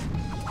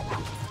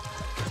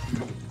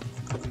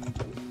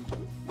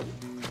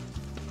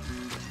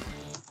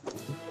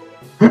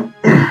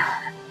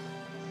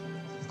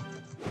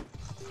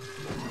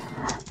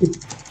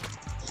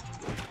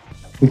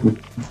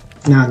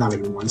 Nah, not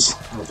even once.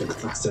 I don't think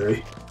it's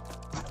necessary.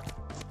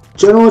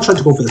 Generally, I try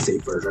to go for the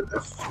safe version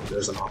if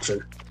there's an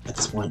option at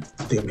this point.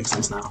 I think it makes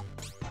sense now.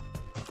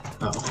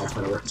 Oh, okay,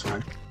 whatever, it's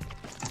fine.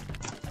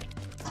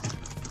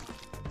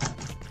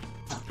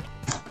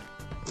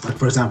 Like,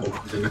 for example,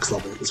 the next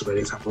level is a great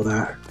example of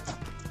that.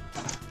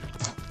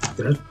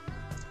 Did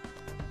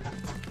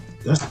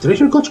I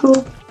hear Glitch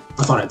Girl?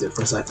 I thought I did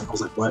for a second. I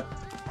was like, what?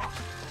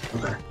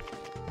 Okay.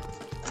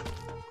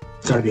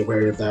 Gotta be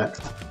wary of that.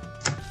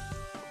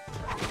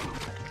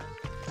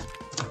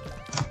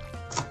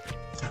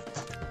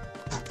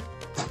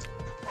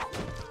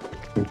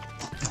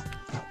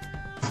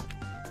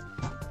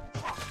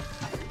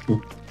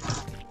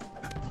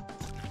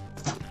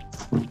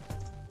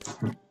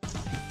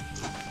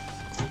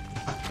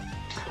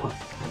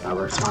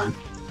 Whatever, it's fine.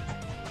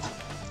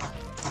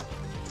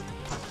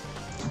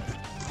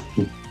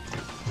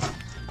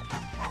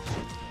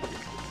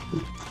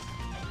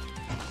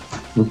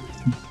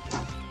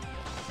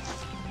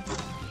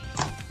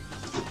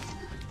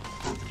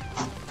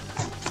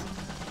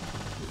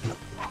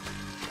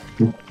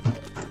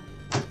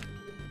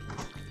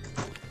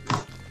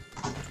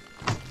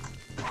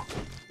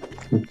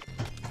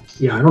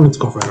 Yeah, I don't need to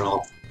go for it at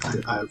all.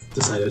 I've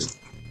decided.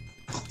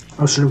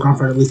 I should have gone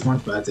for it at least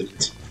once, but I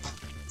didn't.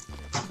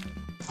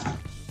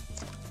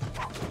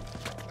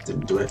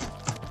 Didn't do it.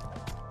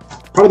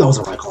 Probably that was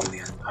a right call in the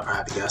end, if I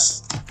had to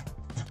guess.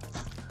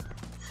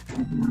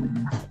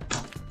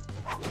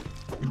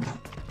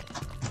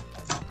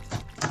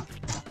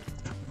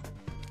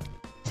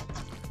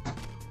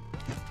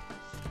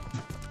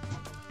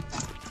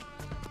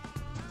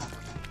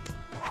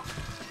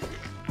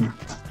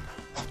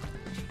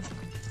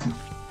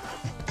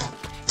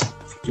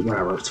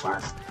 Whatever, it's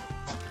fine.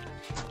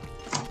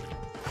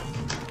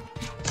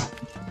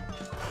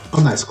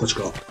 Oh nice, Glitch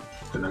Girl.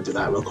 Gonna do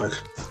that real quick.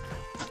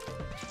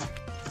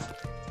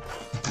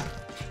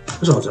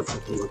 There's all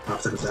different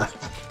after the death.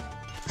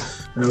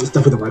 It was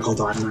definitely the right call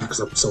dying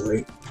because I'm so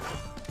late.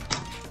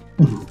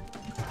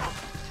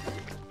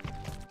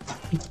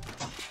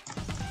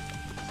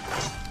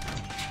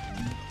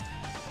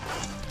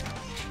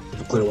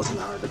 It clearly wasn't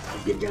that hard to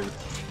beat again.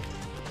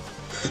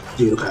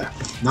 Dude, okay.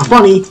 Not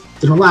funny!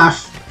 Didn't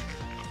laugh!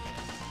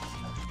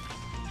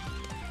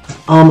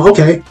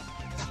 Okay.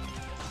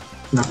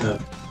 Not gonna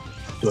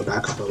do a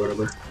backup or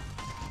whatever.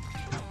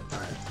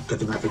 Alright, good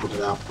thing I figured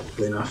it out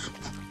quickly enough.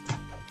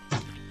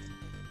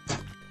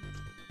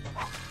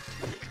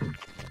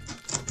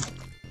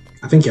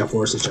 I think, yeah,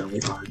 Forest is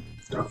generally fine.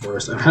 Dark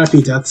Forest. I've had a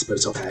few deaths, but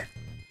it's okay.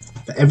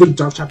 If every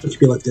Dark chapter could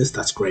be like this,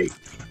 that's great.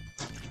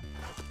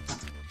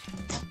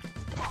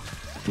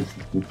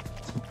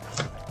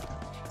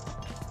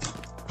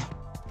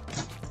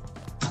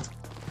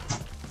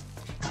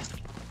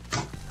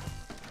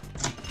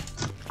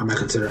 I might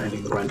consider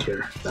ending the grind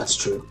here. That's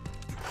true.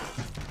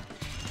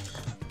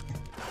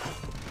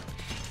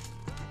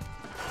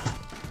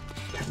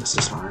 Okay, this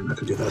is fine. I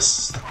could do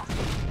this.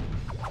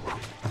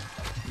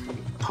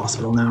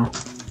 Hospital now.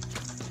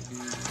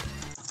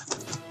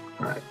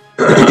 Alright.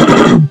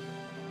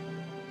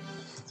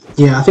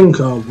 Yeah, I think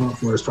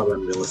 104 is probably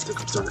unrealistic.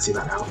 I'm starting to see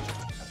that now.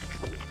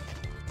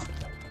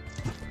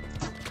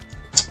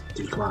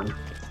 Dude, come on.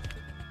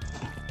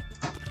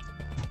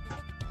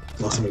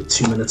 Also maybe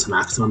 2 minutes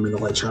maximum in the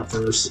light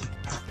chapters.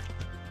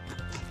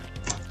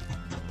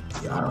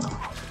 Yeah, I don't know.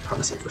 Hard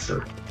to say for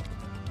sure.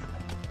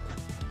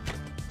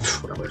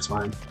 Whatever, it's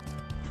fine.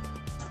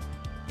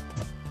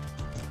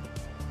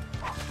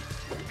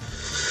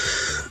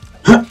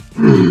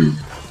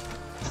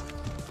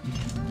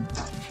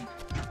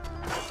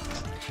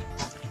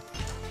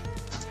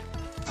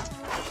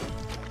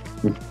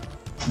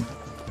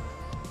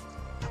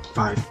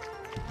 Fine.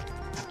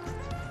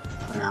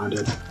 Around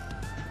it.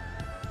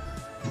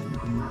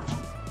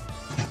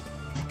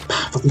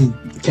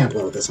 Fucking can't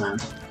play with this, man.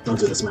 Don't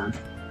do this, man.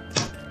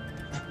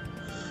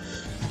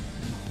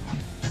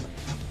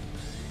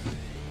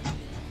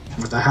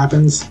 If that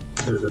happens,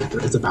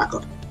 it's a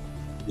backup.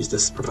 Use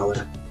this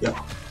propeller. Yep.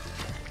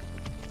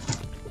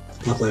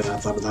 Luckily, I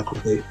thought of that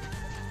quickly.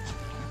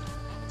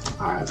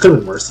 Alright, it could have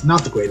been worse.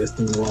 Not the greatest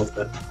thing in the world,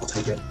 but I'll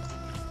take it.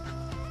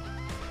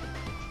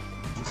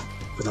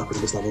 But not for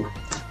this level.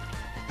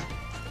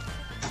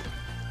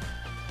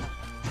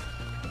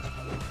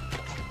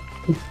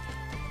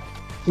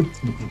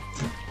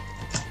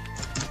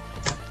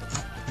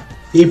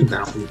 Even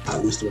now, we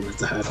at least 1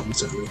 minute ahead, almost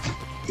certainly.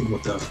 Even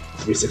with the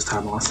 3-6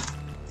 time loss.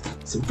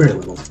 It's very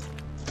little.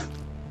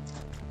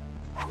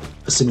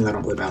 Assuming I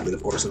don't play badly,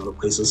 of course, in other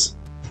places.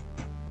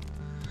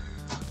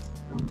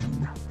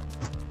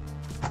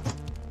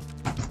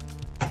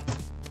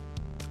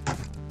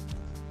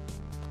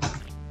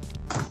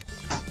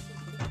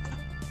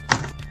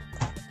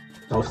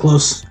 That was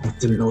close.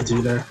 Didn't know what to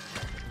do there.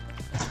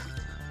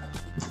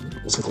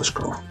 This English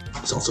girl.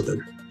 It's also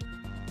good.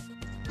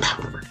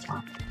 Whatever, it's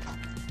fine.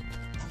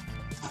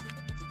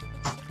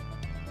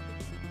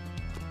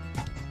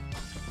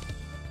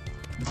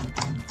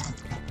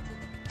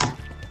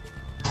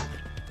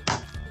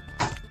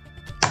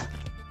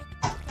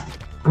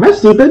 Am I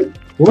stupid?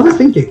 What was I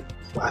thinking?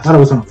 Well, I thought I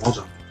was on a wall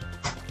jump.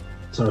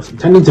 So I was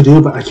intending to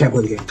do, but I can't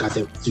play the game.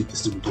 Goddamn, dude,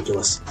 this is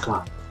ridiculous. Come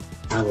on.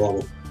 I have a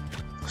level.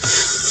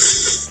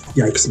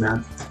 Yikes,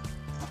 man.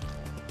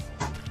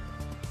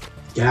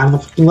 Get out of the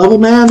fucking level,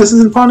 man! This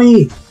isn't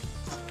funny!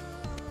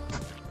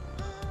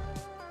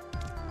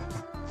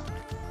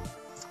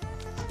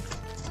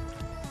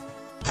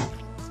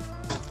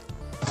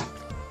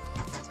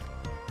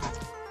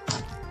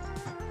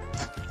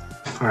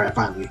 Alright,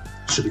 finally.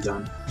 Should be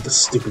done. This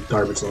stupid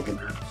garbage level,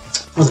 man.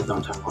 I wasn't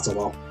done time lots of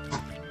well.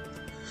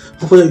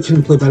 Hopefully I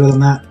can play better than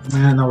that.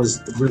 Man, that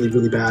was really,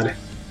 really bad.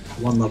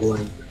 One level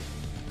and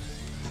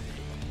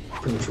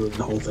pretty much ruined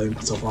the whole thing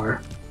so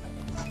far.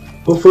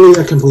 Hopefully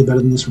I can play better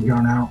than this from here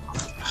on out.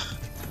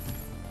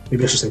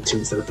 Maybe I should say 2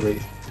 instead of 3.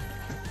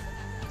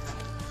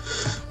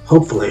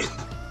 Hopefully.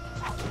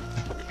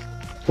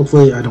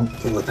 Hopefully I don't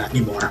fail at that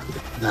anymore.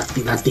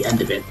 That's the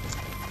end of it.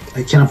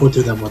 I can't afford to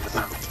do them with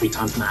about 3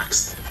 times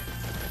max.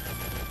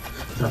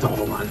 Not the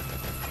whole run.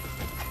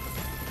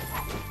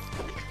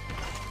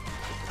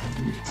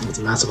 It's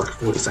a massive like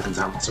 40 seconds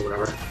out or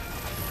whatever.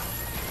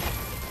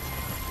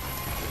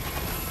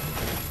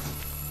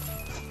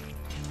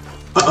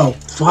 Uh-oh.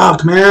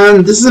 Fuck,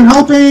 man. This isn't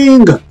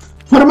helping!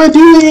 What am I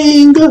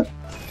doing?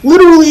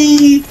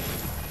 Literally!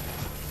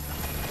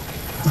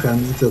 Okay, I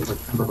need to like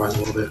improvise a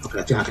little bit. Okay,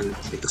 I think I can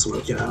make this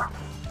work, yeah.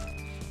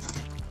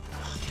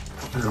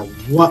 I don't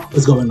know what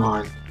was going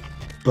on,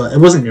 but it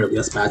wasn't nearly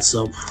as bad,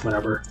 so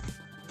whatever.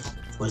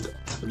 Like,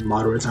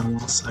 moderate time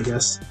loss, I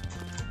guess.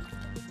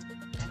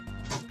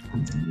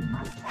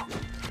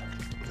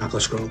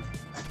 Backlash Girl.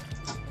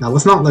 Now,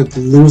 let's not, like,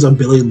 lose a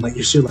billion light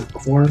years shit like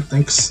before.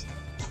 Thanks.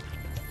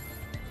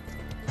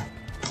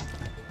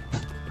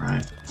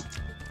 Alright.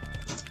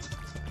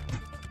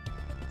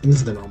 This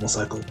is the normal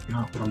cycle, you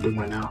know, what I'm doing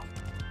right now.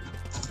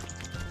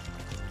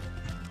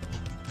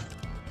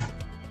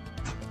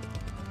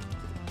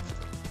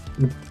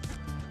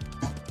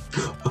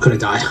 I could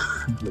have died.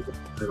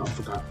 I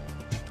forgot.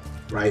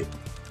 Right?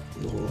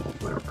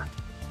 Whatever.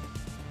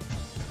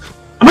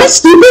 Am I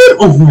stupid?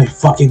 Oh my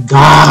fucking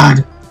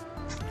god!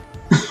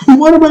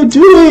 What am I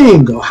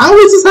doing? How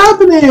is this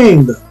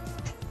happening?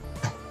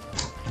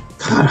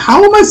 God,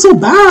 how am I so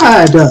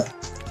bad? Am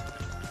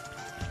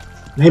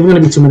I even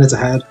gonna be 2 minutes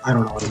ahead? I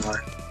don't know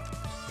anymore.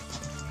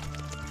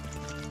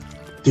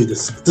 Dude,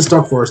 this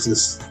Dark Forest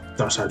is...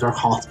 Dark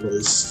Hospital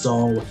is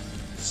so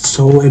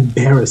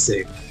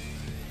embarrassing.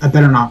 I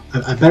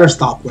better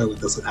stop playing with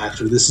this,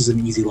 actually. This is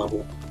an easy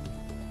level.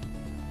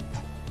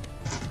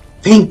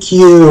 Thank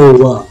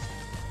you!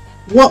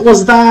 What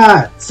was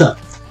that?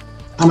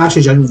 I'm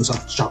actually genuinely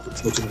shocked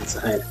that it's 2 minutes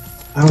ahead.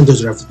 I don't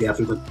deserve to be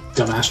after the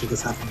dumbass shit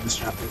that's happened in this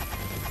chapter.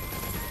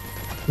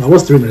 Well, I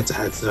was 3 minutes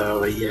ahead,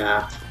 so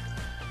yeah.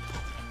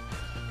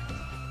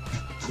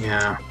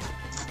 Yeah.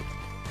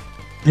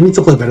 I need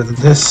to play better than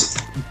this.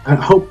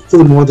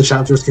 Hopefully more of the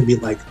chapters can be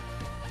like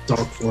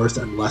Dark Forest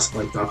and less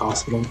like Dark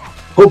Hospital.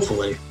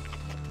 Hopefully.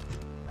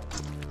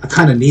 I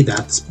kind of need that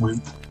at this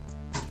point.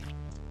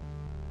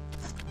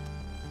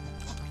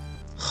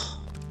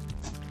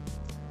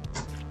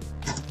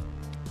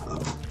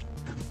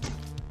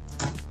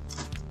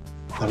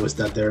 Thought I was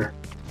dead there.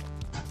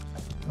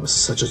 I was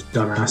such a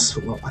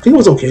dumbass. Well, I think it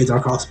was okay,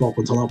 Dark Hospital,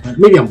 until that point.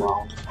 Maybe I'm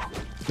wrong.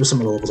 There's some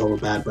of the levels that were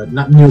bad, but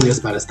not nearly as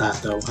bad as that,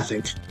 though, I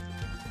think.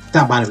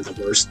 That might have been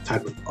the worst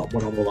type of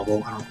one on the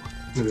level. I don't know.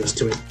 Maybe there's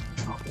to it.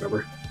 Oh,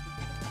 whatever.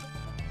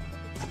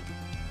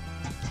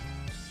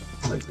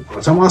 Like,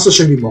 so I'm also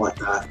sure be more like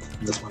that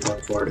in this one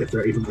going forward, if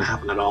they're even going to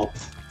happen at all.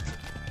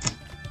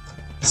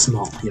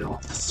 Small, you know,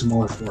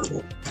 small and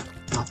affordable.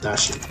 Not that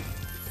shit.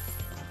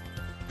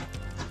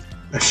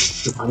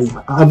 I mean,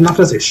 I'm not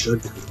going to say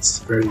should, because it's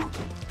very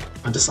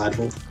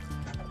undecidable.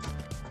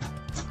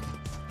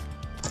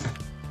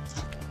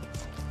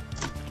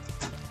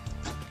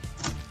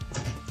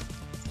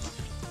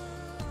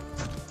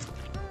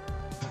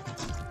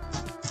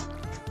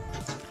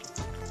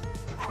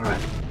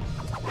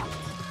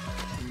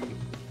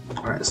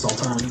 Alright, stall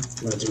time.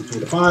 We're going to do 3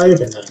 to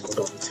 5, and then we're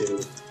going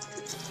to...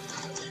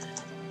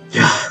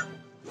 Yeah.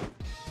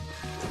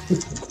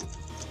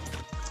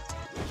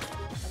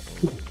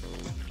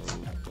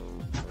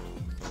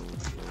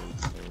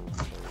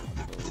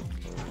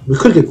 We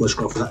could get Glitch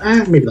Girl for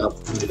that. Maybe that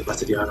would be the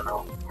best idea, I don't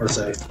know. Hard to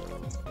say.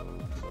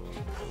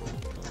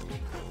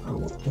 Oh,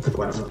 we'll think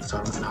about it another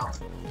time right now.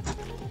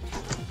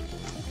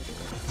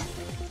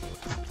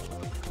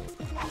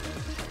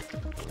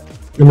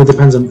 And it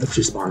depends on if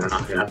she's spawned or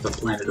not. You have to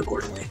plan it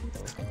accordingly.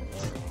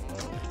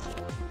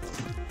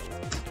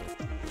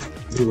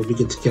 It would be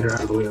good to get her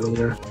out of the way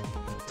earlier.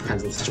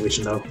 Depends on the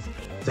situation though.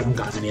 I haven't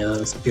gotten any of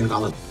those. If you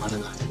got one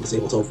and I was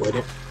able to avoid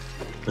it.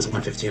 It was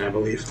 115, I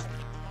believe.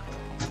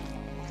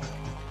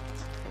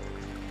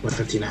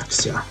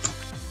 115x, yeah.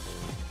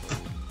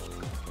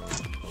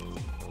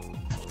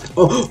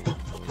 Oh!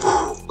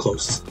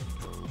 Close.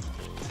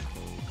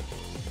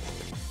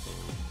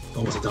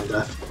 Almost a dumb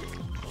death.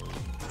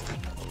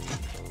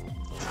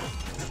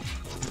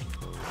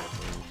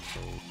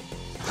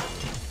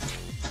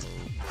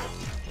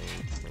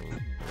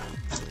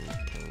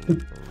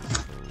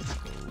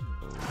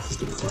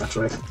 Stupid flash,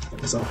 right?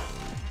 Get myself.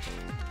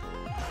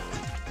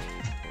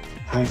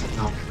 Hey,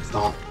 no,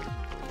 stop.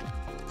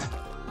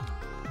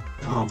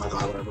 Oh my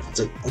god, whatever.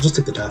 I'll just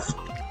take the death.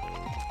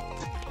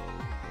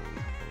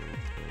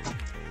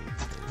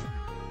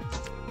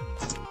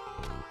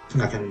 I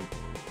think I can,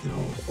 you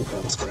know,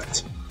 okay, that's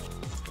correct.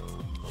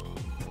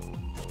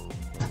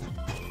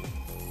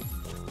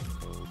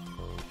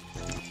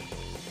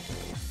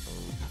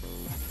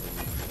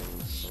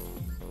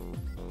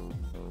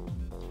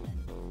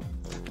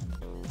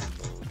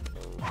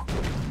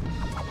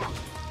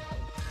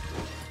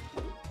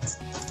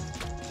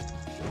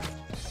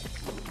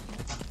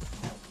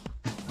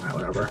 Alright,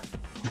 whatever.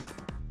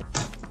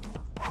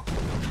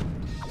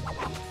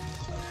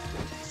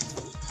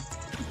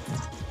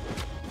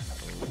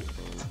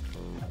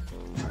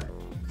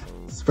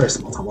 It's very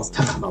small, almost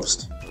 10 at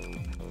most.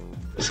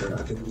 For sure,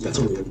 I can get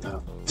totally with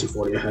that.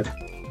 240 ahead.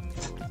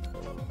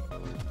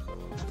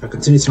 If I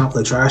continue to not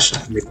play trash,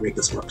 I can make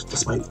this work,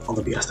 despite all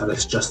the BS that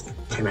has just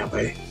came my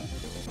way.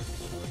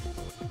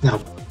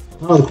 Now,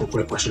 another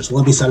great question is,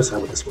 will I be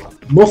satisfied with this one?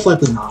 Most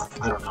likely not,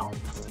 I don't know.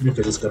 Even if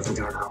it is good from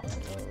here on out.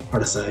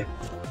 Hard to say.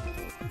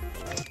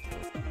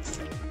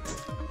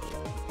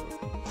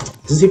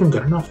 Is this even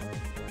good enough?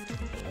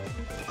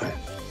 Okay,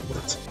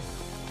 what?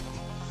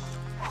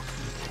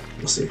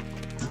 We'll see.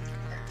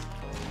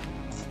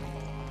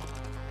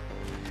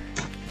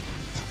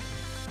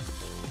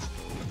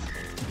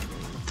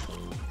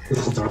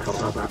 Little dark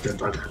health up after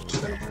dark health,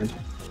 keep that in mind.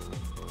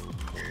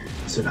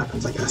 See what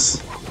happens, I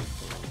guess.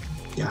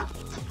 Yeah.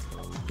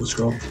 We'll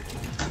scroll.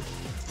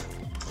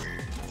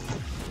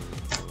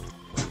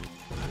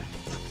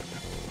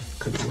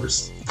 Could be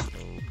worse.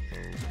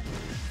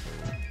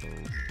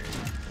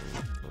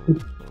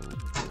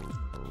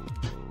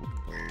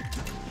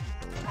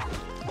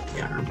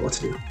 Yeah, I remember what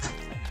to do.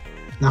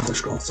 Not for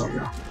scroll, so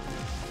yeah.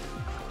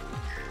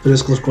 If it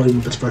is close scroll, even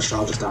if it's fresh,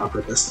 I'll just die on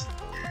purpose.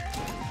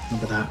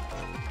 Remember that.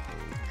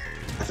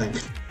 I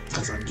think.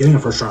 Because I'm getting a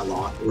first try a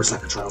lot, or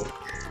second try.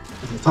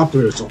 The top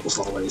 3 is almost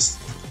always.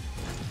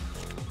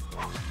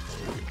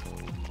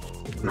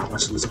 Not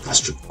much to lose a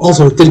first try.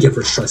 Also, it did get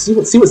first try. See?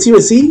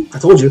 I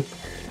told you.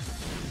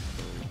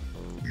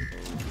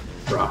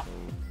 Bruh.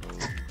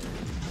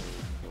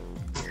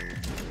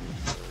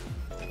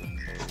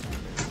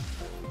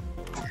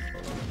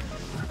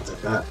 I'll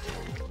take that.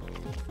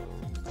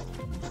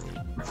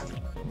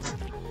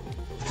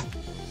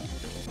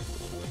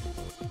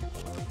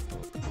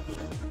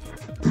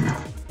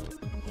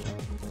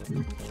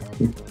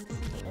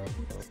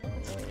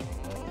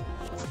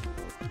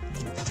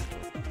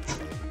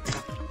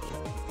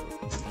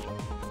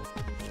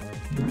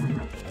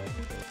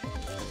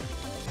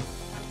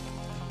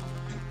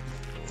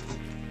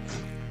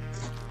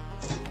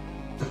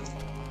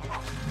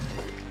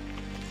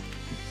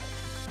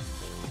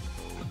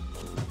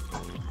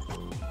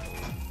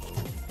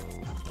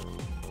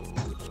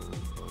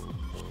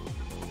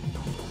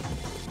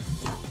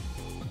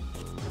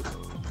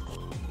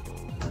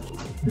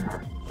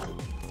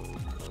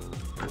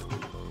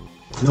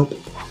 Nope.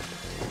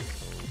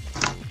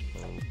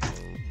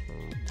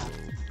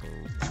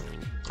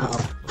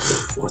 Uh-oh.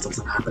 What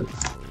doesn't happen?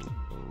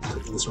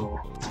 Take this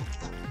roll.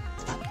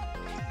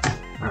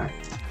 Alright.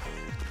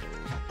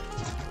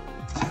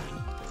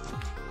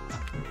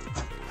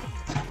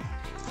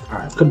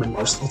 Could have been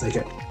worse. I'll take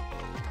it.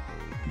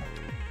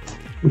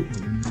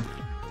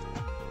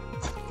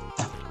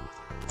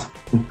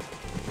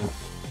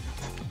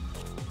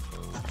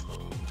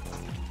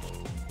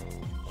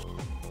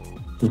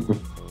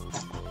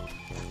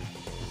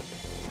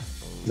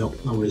 Nope,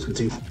 no reason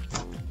to.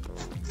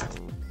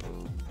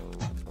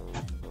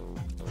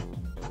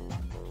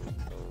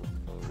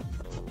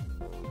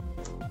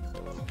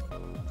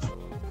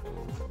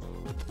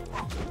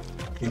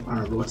 Yep, I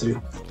don't know what to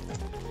do.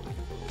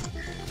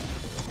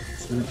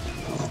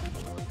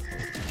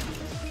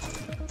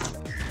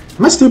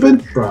 Am I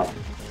stupid? Bro.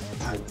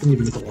 I didn't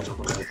even get the wall jump.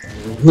 Okay.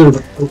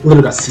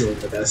 Literally got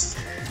sealed at best.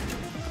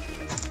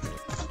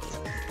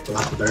 For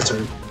lack of a better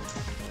term.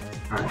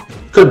 Alright.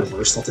 Could have been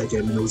worse, I'll take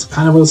it. I mean, it was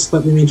kind of a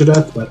slightly major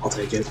death, but I'll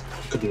take it.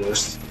 Could be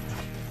worse.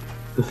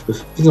 I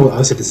think I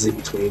would say this is in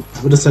between.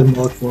 I would have said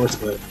more force,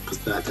 but because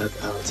that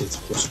death, I would say it's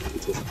worse in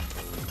between.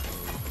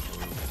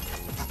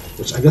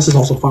 Which I guess is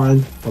also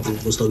fine, but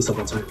we'll still do stuff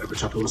on time. Every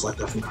chapter was like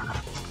that from now.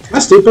 Am I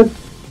stupid?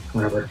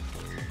 Whatever.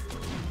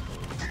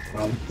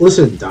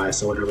 Alyssa didn't die,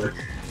 so whatever.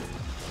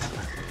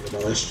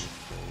 Rebellish.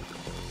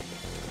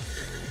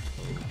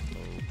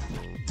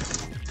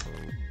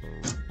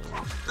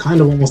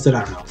 Kind of almost did,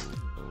 I don't know. I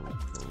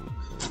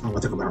don't want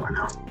to think about it right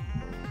now.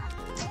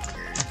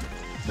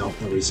 No,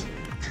 no reason.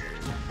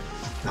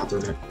 Not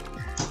doing it.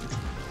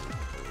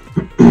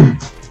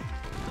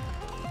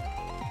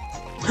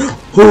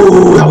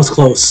 Ooh, that was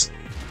close.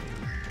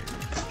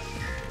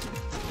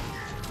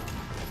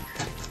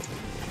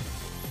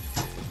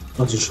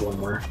 I'll just one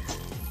more.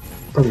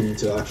 Probably need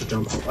to actually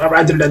jump.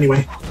 Alright, I did it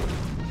anyway.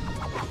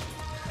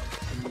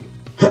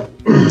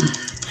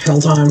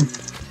 Hell time.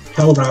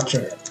 Hell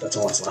rapture. That's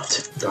all that's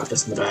left. Got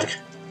this in the bag.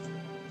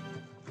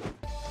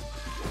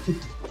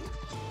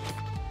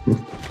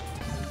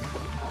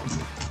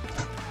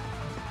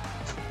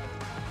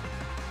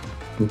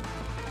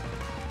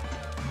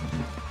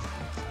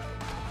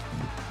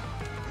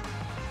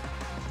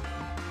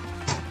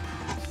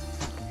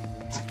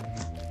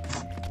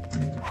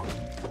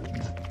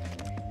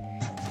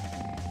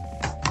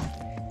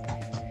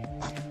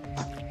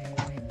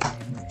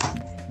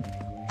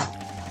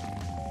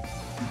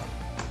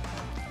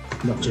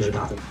 No, change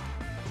nothing.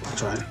 I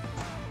tried.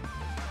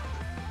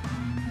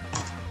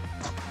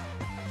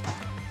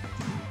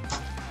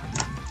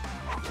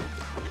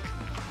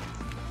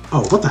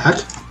 Oh, what the heck?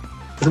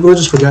 Did I really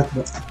just forget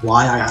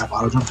why I have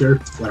auto jump here?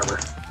 Whatever.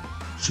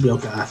 Should be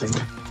okay, I think.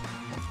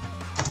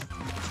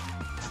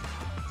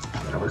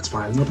 Whatever, it's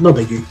fine. No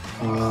biggie.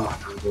 I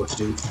don't know what to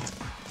do.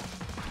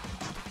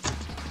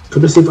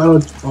 Could have seen if I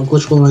would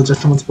glitch below my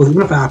just once, but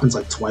even if it happens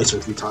like twice or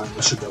 3 times,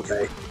 that should be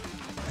okay.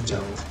 In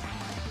general.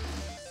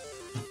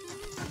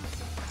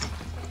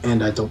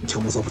 And I don't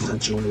kill myself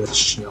intentionally,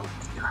 which, you know,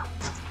 yeah,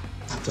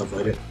 to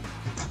avoid it.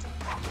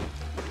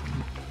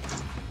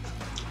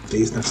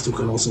 These next two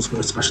could also score,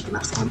 especially the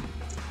next one.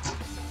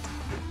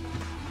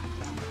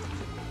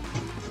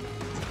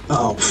 Uh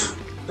oh,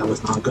 that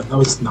was not good. That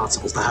was not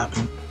supposed to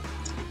happen.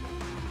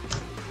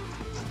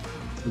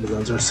 The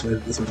guns are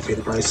submitted. This one to pay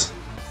the price.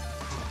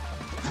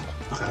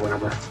 Okay,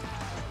 whatever.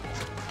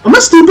 Am I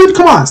stupid?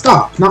 Come on,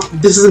 stop. Not.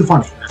 This isn't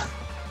funny.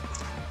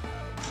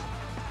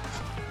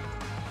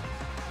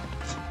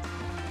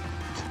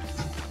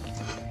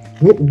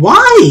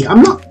 Why?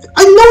 I'm not.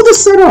 I know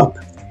this setup.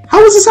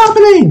 How is this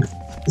happening?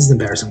 This is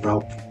embarrassing,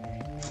 bro.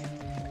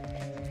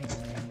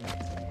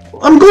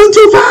 I'm going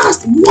too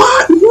fast.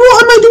 What?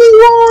 What am I doing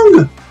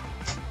wrong?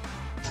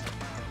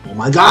 Oh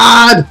my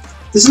god!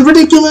 This is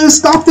ridiculous.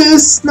 Stop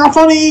this. Not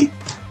funny.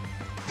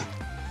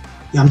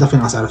 Yeah, I'm definitely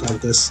not satisfied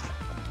with this.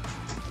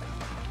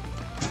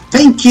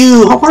 Thank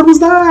you. How hard was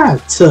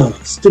that?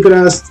 Stupid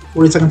ass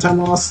 40-second time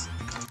loss.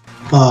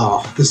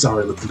 Oh, this is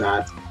already looking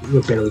bad. We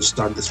barely just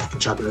started this freaking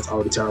chapter, it's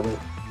already terrible.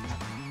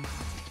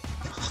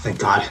 Oh, thank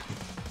god.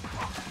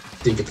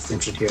 Didn't get the same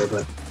shit here,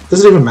 but it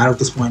doesn't even matter at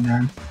this point,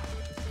 man.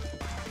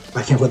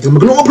 I can't play the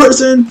normal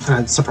person! And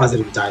I'm surprised I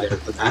didn't die there,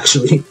 but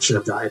actually should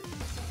have died.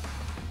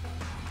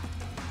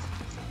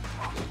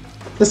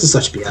 This is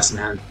such BS,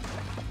 man.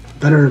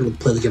 Better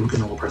play the game like a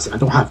normal person. I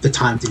don't have the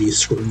time to be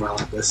screwing around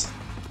like this.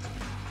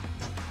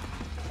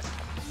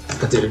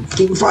 I did it.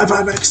 King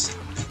 5-5x!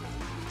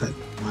 Okay,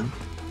 1,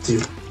 2,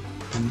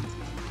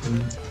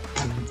 3.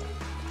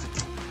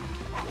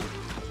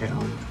 Okay,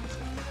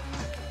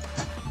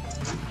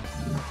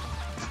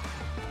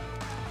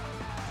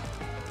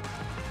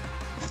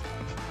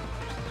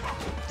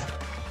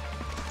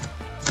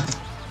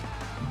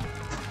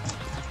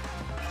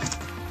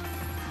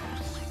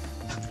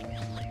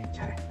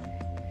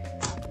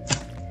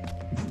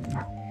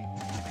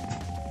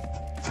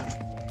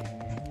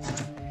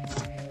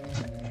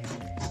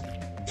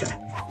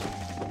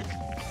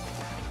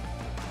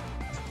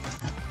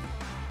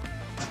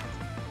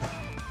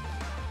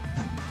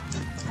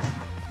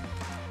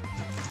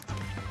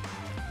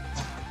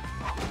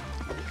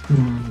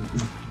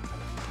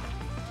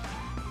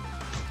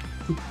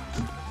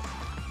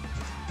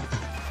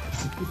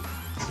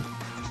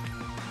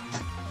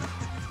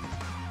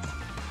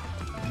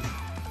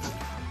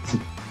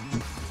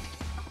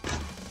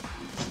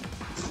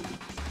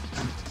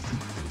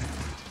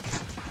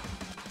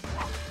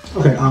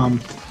 Okay,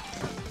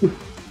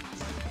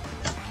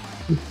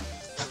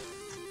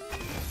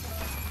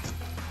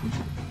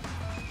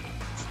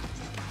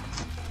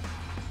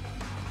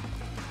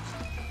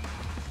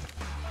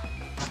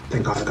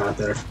 thank God I got it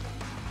there.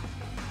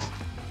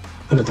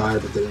 Could have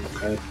died, but didn't.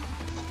 Okay.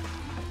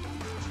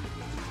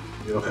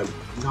 You're okay.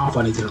 Not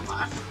funny, didn't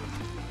laugh.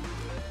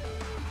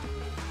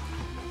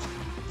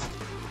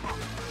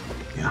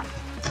 Yeah.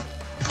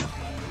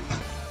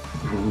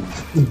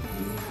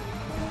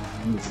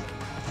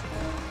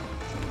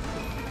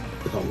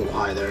 Got a little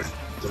high there.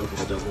 Don't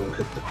hit the.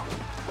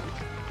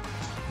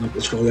 No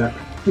glitch goal yet.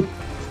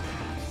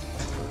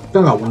 I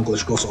got one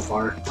glitch goal so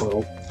far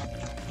total.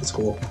 That's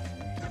cool.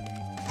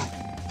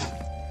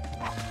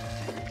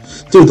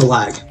 Dude, the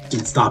lag.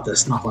 Dude, stop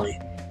this. Not funny.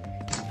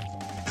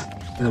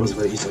 And it was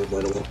very easily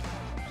avoidable.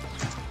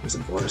 There's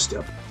some forest,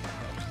 yep.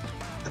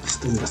 I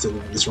still need to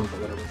win this one,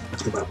 but whatever.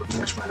 Let's go back with the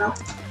match right now.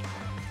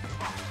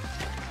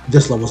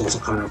 This level's also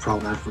kind of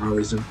problematic for no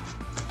reason.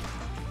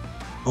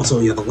 Also,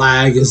 yeah, the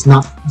lag is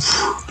not.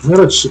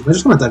 I'm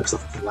just gonna die because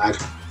of the lag.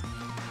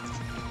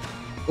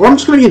 Or I'm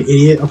just gonna be an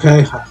idiot,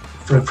 okay? I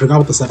forgot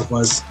what the setup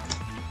was.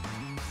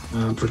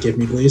 Forgive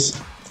me, please.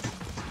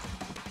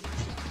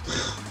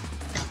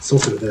 So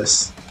through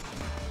this.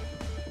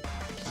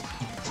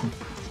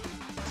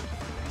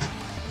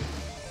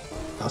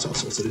 That's what I was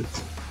supposed to do.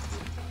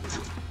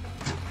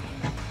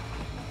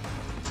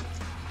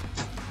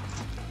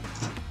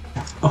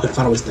 Okay, I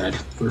thought I was dead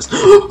first.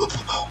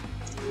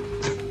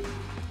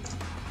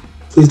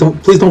 Please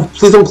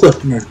don't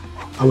clip, man.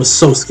 I was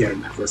so scared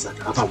in that for a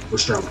second. I thought for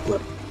sure I would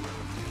clip.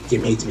 The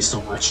game hates me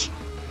so much.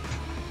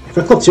 If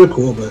I clipped here,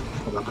 cool, but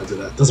I'm not gonna do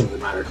that. Doesn't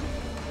really matter.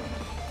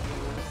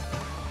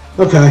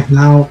 Okay,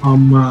 now,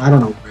 I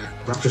don't know, man.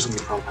 Raptor's gonna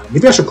be a problem.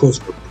 Maybe I should close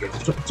the game.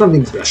 I'm starting to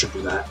think maybe I should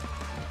do that.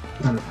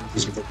 I don't know,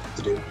 reasonable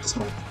to do at this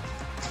point.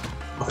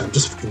 Okay, I'm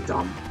just freaking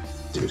dumb,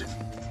 dude.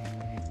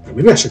 Yeah,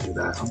 maybe I should do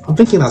that. I'm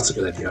thinking that's a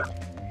good idea.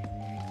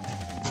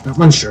 I'm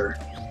unsure.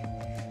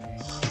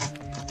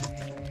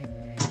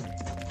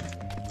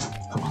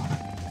 Come on.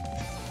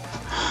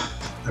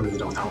 I really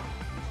don't know.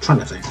 I'm trying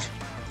to think.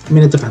 I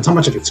mean, it depends how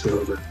much I get screwed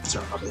over.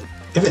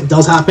 If it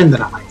does happen,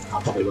 then I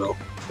probably will.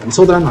 But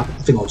until then, I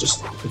think I'll just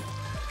stop it.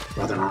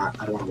 Rather not.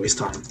 I don't want to waste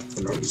time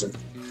for no reason.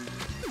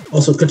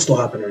 Also, it could still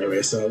happen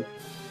anyway, so...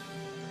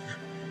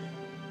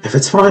 If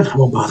it's fine, I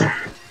won't bother.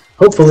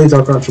 Hopefully,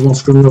 Dark Raptor won't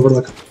screw me over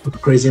like a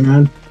crazy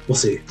man. We'll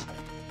see.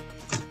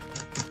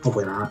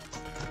 Hopefully not.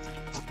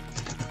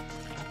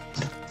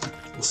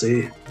 We'll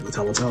see. We'll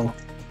tell.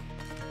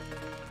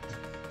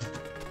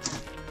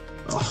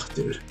 Oh,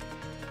 dude.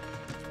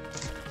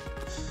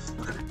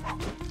 Okay.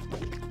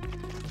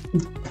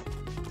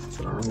 So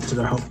I don't know what to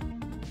do.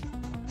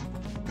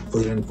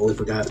 Hopefully, I didn't fully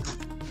forget.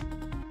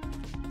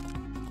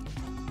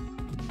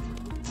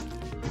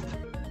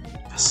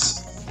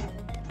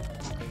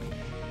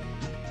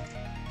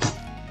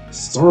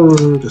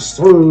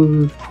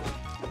 Sword.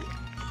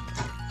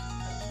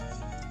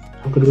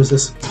 How good was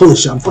this? Holy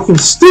shit, I'm fucking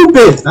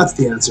stupid! That's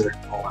the answer.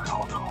 Oh,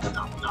 no.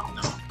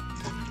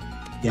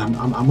 Yeah, I'm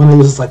gonna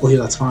lose a cycle here,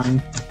 that's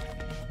fine.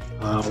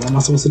 What am I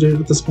supposed to do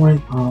at this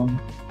point? I'm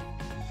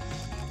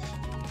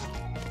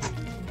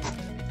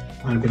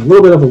in a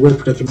little bit of a weird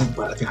predicament,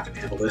 but I think I can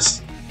handle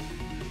this.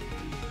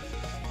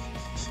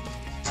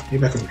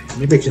 Maybe I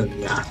can,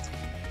 yeah.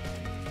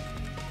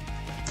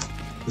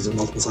 These are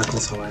multiple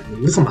cycles, so at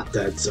least I'm not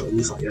dead, so at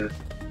least not yet.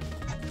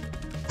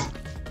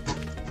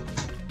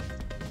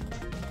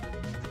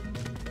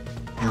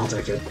 Yeah, I'll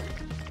take it.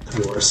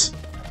 Could be worse.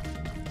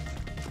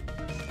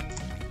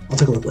 I'll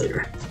take a look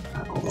later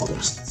at all the other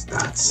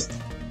stats.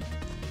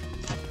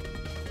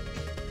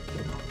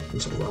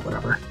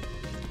 Whatever.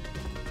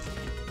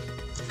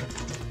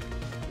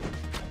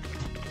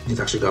 Need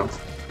to actually go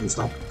and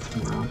stop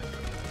around.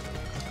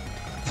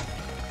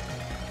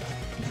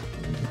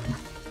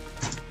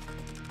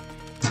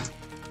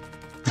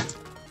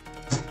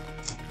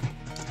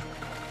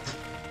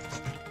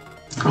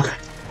 Okay.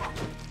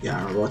 Yeah, I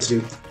don't know what to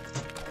do.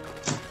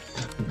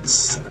 I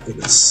think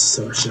it's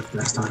shift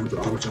next time with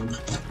auto jump.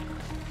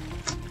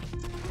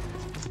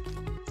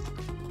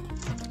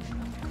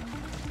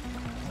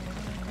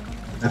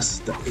 That's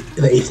the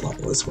 8th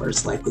level is where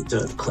it's likely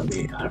to clip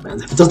me out of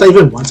it. If it does that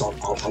even once, I'll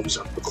probably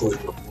start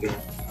closing up the game.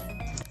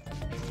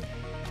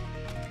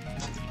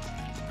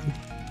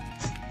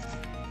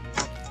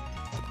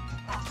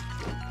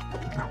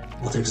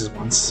 All it takes is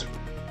once.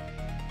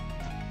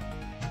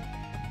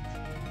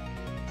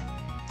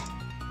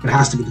 It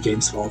has to be the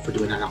game's fault for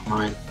doing that, not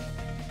mine.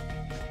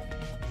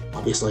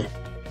 Obviously.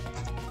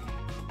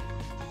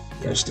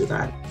 Yeah, just do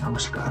that. I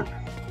almost forgot.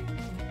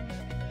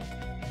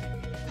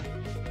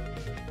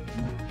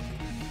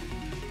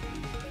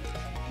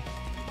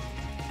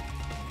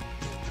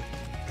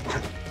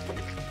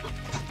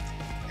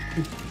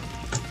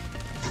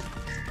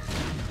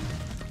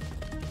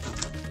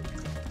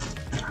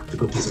 To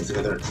go piecing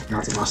together,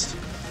 not a must.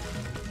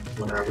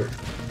 Whatever.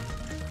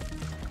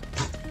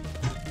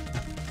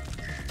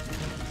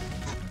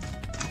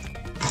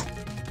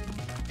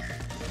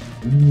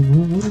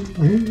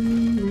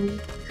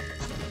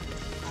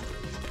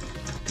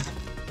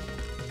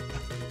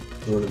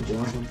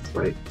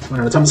 Right.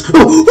 Run out of time.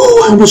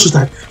 Oh, I almost just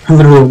died. I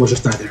literally almost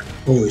just died there.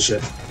 Holy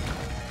shit.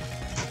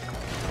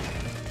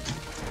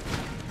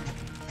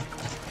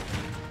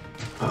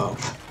 Oh.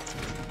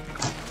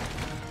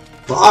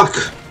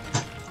 Fuck!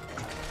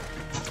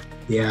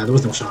 Yeah, there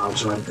was no shot,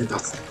 so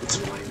that's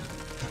annoying.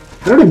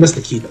 I already missed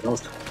the key, though. That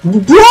was... Bro!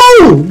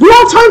 We don't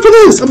have time for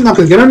this! I'm not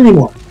gonna get on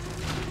anymore.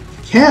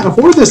 Can't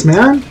afford this,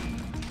 man.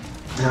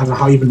 I don't know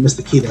how I even missed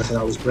the key there. I thought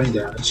that was brain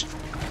damage.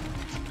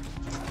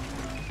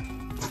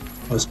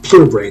 That was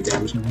pure brain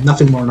damage.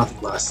 Nothing more,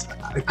 nothing less.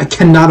 I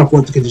cannot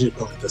afford to continue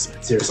playing this,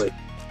 man. Seriously.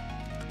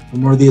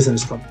 One more of these and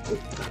it's probably...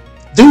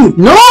 Dude,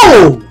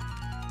 no!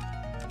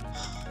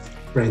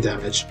 Brain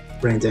damage.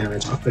 Brain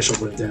damage. Official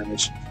brain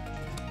damage.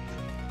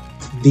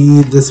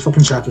 This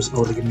fucking chapter is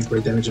already giving me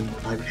brain damage and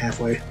we're not even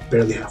halfway.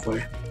 Barely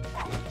halfway.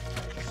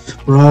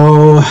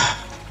 Bro,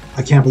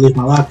 I can't believe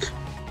my luck.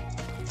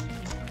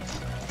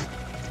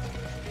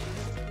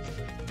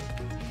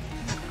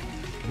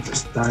 I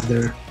just died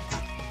there.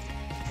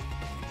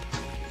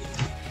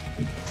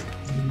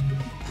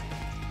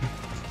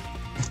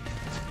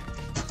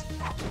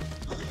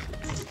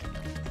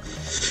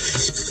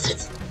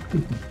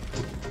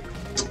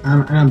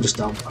 I'm just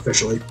dumb,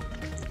 officially.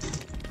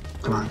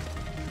 Come on.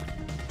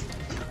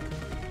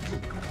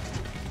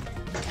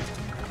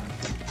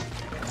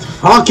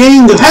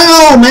 Fucking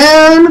hell,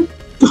 man!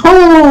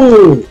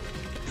 Go!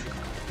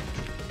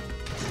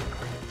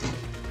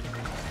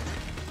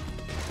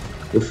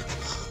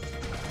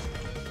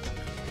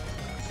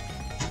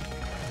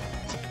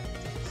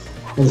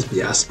 That was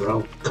BS,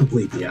 bro.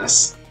 Complete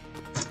BS.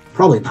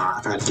 Probably not,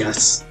 if I had to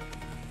guess.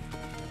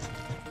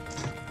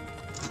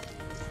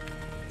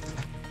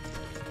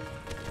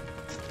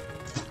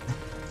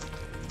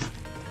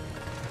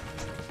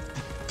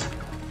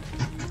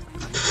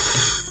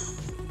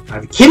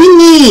 Are you kidding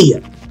me?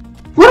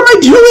 What am I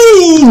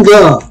doing?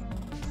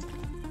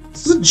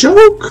 This is a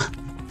joke.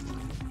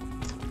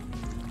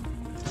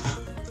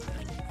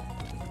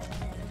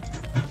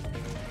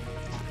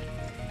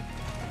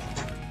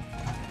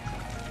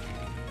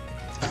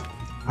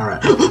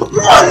 Alright. No!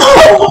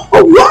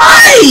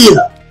 Why?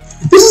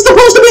 This is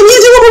supposed to be an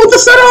easy level with the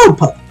setup!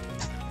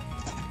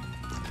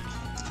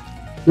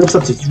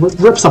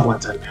 Rips up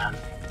 110, man.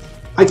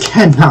 I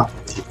cannot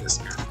believe this,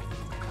 man.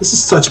 This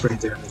is such brain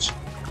damage.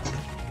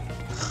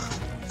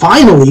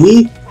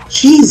 Finally!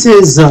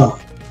 Jesus! I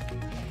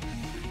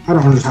don't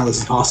understand how this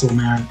is possible,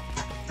 man.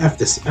 F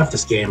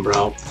this game,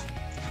 bro.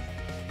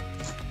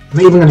 Am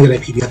I even gonna get a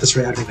PB at this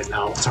rate? I don't even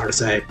know. It's hard to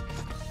say.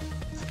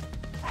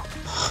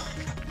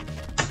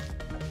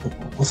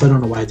 Also, I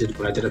don't know why I did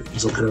what I did. I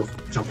easily could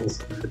have jumped over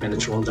the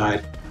bandage and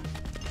died.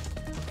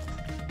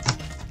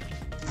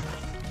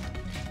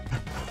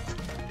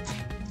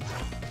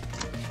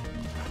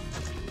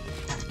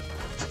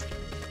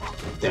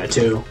 There,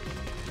 too.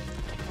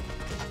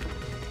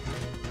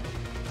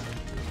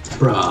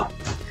 Bruh.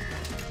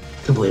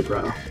 Complete bro.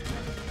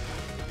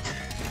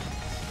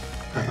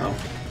 Uh-oh.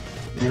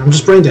 Man, I'm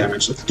just brain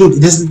damaged. Like, dude,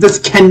 this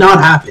cannot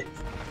happen.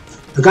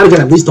 I gotta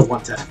get at least a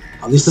 110.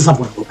 At least a sub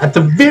 1 At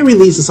the very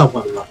least a sub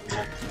 1 level,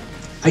 man.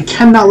 I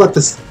cannot let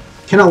this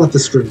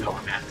screw go,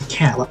 man. I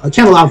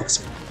can't allow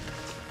this, man.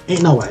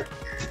 Ain't no way.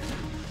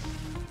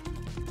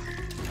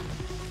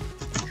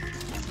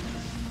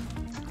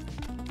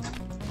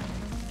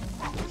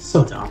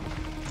 So dumb.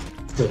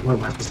 Wait, what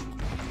am I supposed to...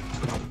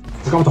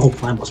 I forgot what the whole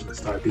plan was from the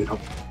start, dude. Am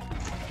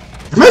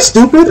I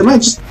stupid? Am I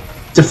just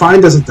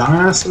defined as a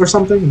dumbass or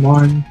something?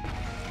 1,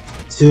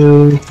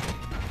 2,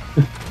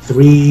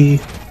 3,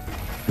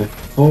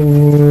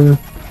 4,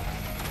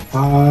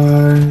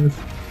 5,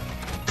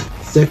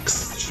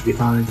 6. Should be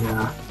fine,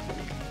 yeah.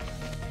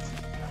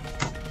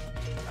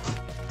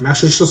 I'm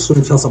actually just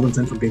going to kill someone's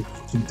in for being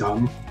fucking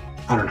dumb.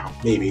 I don't know,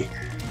 maybe.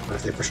 But I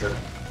say for sure.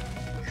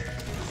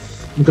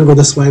 I'm gonna go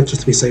this way just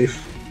to be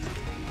safe.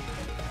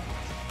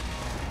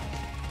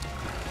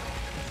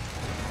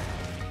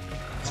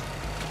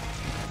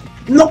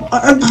 No,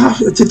 I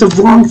did the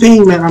wrong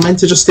thing, man. I meant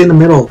to just stay in the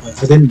middle, but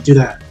I didn't do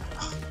that.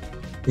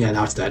 Yeah,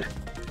 now it's dead.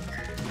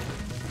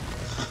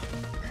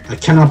 I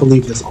cannot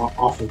believe this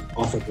awful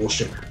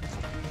bullshit.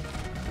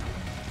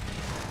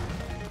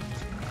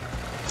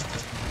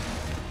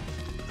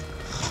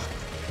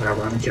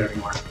 Whatever, I don't care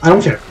anymore. I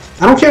don't care.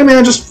 I don't care,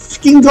 man. Just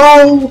fucking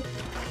go!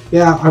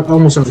 Yeah, I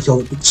almost started to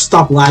kill it, but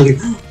stop lagging.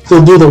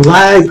 So do the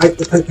lag.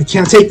 I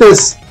can't take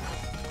this.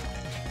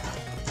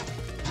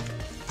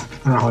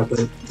 I don't know how I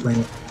play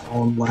playing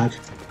all in lag.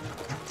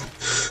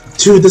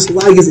 Dude, this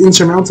lag is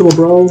insurmountable,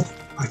 bro.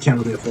 I can't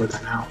really afford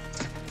that now.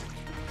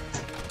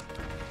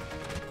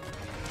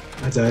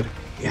 I died.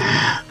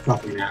 Yeah,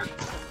 fuck me, man.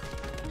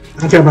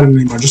 I don't care about it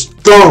anymore.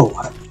 Just go.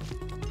 I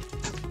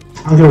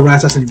don't give a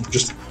rat's ass anymore.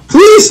 Just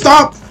please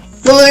stop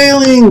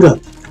flailing.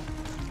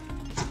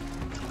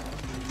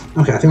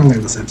 Okay, I think I'm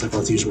getting the same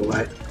cycle as usual,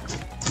 right?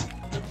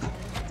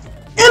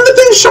 And the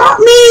thing shot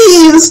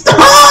me!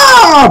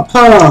 Stop!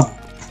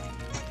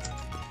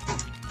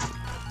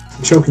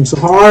 I'm choking so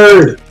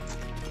hard!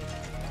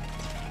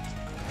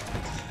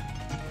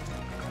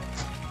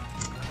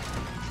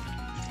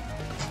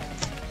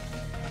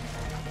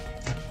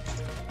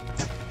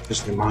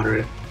 Just be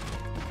moderate.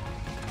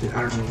 Dude,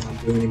 I don't know what I'm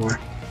doing anymore.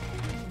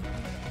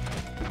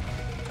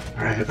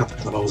 Alright, I got the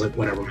club. I was like,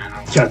 whatever, man.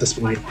 I don't care at this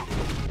point.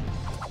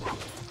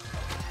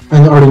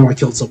 I already know I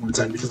killed someone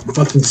time because I'm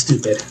fucking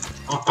stupid.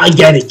 I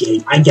get it,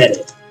 game. I get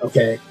it.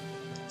 Okay?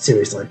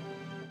 Seriously.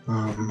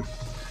 Whatever.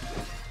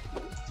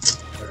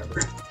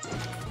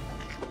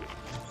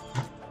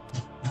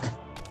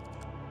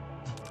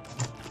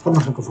 I'm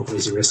not gonna go for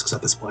crazy risks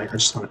at this point. I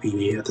just want a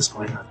PB at this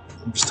point.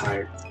 I'm just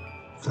tired.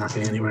 It's not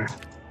getting anywhere.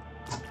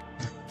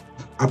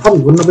 I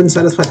probably wouldn't have been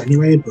satisfied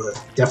anyway, but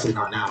definitely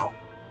not now.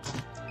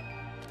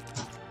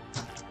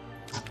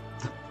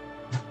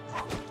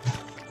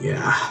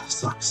 Yeah,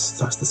 sucks.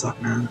 Sucks to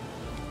suck, man.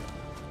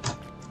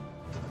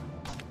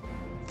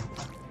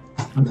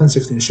 I'm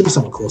 10-16. It should be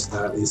somewhat close to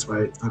that at least,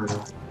 right? I don't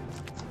know.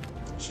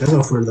 Should I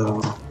go for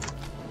the...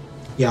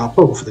 Yeah, I'll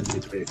probably go for the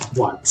D3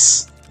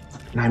 once.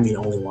 And I mean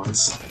only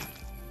once.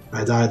 If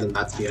I die, then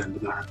that's the end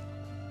of that.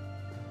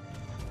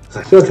 Because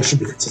I feel like I should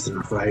be consistent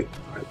enough, right?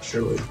 Alright,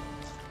 surely.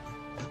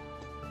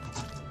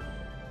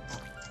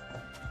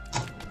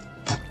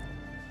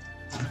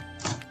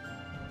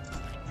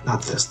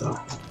 Not this, though.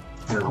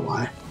 I don't know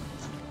why.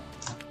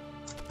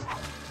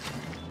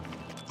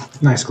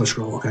 Nice glitch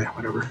roll, okay,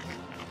 whatever.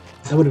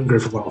 That would have been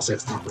great for level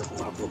 6, not for a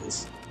lot of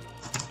levels.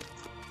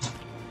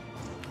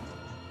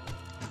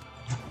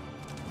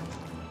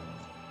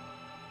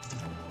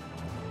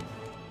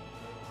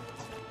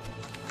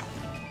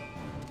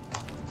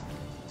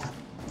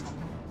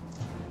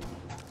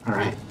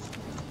 Alright.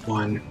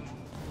 1,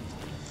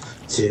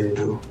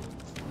 2,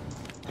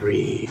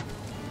 3.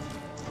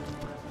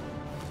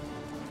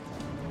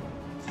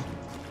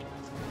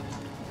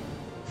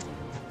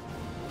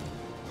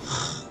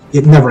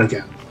 Yet never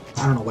again.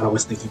 I don't know what I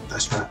was thinking with that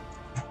strat.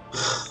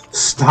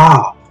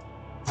 Stop!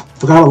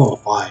 Forgot a level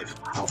 5.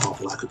 How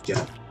powerful I could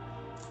get.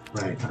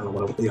 Right, I don't know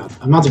what I would... Yeah,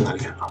 I'm not doing that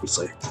again,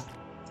 obviously.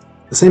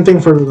 The same thing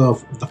for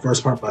the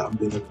first part, but I'm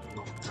doing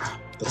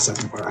the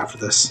second part after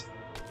this.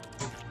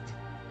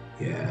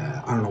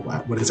 Yeah, I don't know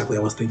what exactly I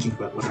was thinking,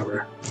 but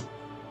whatever.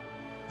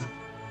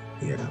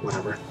 Yeah,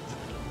 whatever.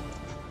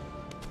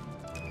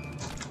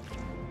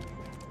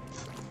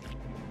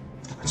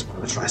 I just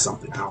wanted to try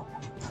something out.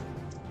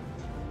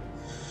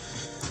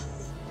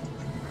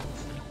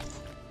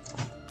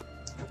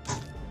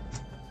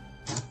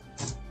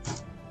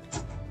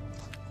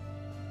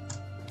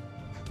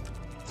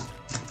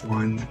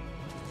 One,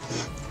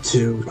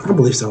 2, I don't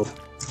believe so.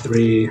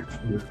 3,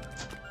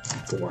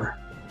 4.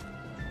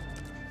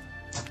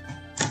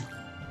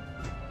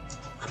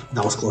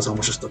 That was close. I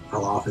almost just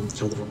fell off and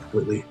killed him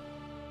completely.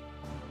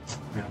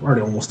 Man, we're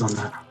already almost done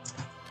that.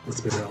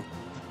 Let's be real.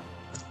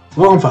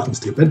 Well, I'm fucking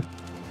stupid.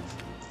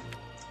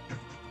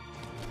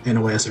 In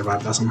a way, I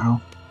survived that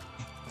somehow.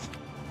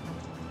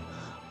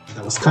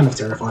 That was kind of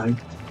terrifying.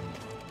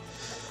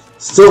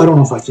 Still, I don't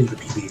know if I can get a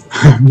PB.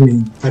 I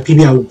mean, my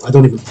PB, I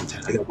don't even get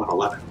 10. I get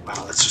 111.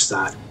 Wow, that's just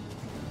sad.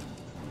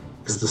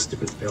 Because of the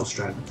stupid fail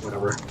strat,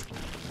 whatever.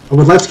 I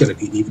would like to get a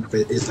PB, even if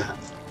it is that.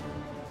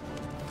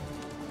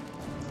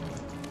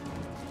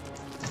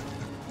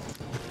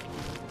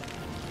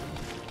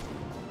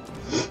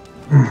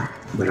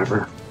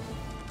 Whatever.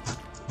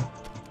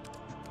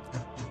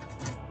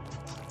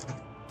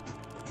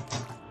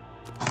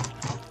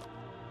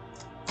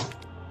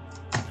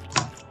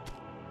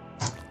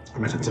 I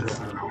might consider it,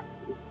 I don't know.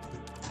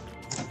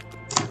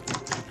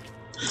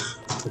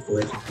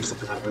 Hopefully I can do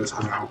something out of this,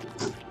 I don't know.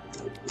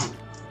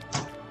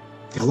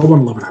 Yeah, low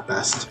 111 at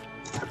best,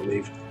 I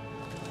believe.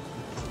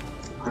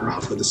 I don't know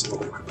how good this is low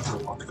 111, but I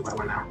don't want to think about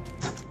it right now.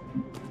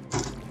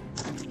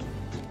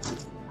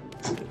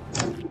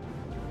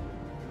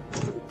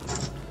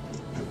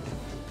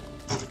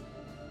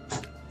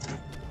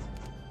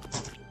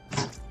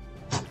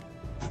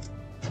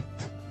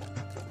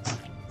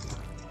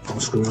 I'm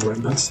screwing over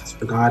inputs,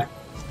 for God.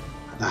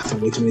 That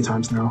happened way too many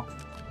times now.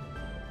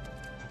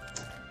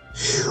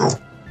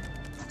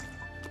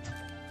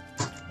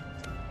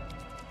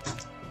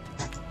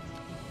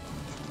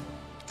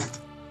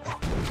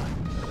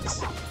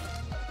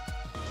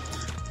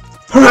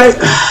 Alright.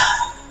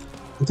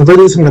 At the very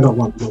least, I'm gonna go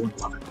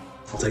 111.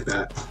 I'll take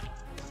that.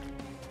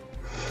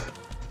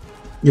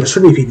 Yeah, it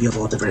should be PB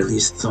level at the very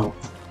least, so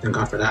thank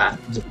God for that.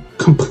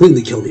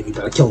 Completely killed PB,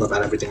 but I killed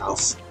about everything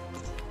else.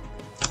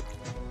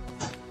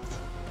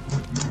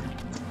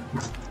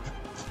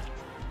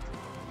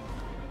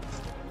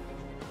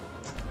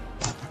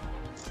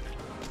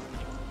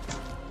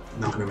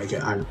 Not gonna make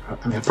it. I mean,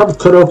 I probably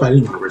could have, but I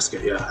didn't want to risk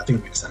it. Yeah, I think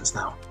it makes sense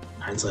now.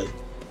 In hindsight.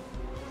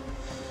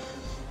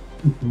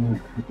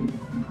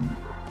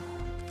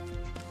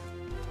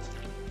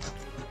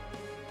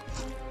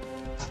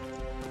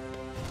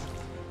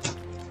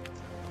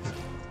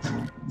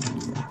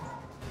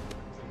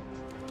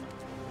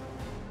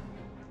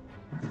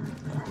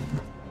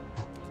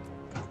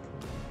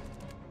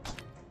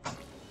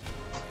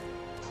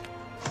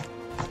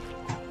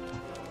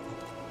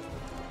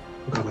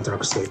 Got my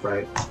dark escape,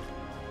 right?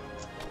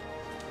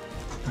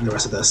 And the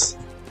rest of this.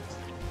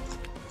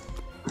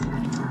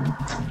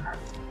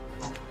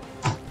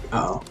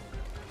 Uh-oh.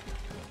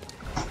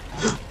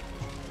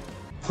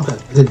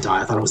 I didn't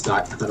die. I thought I was dead.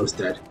 I thought I was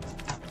dead.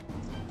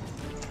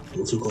 A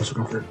little too close for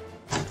comfort.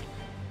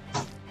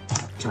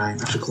 Can I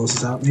actually close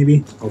this out?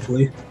 Maybe.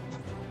 Hopefully.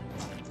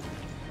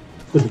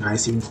 Would be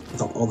nice even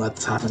without all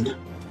that's happened.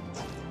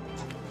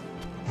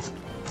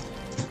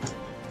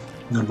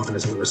 No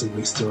mechanism reversing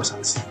makes 0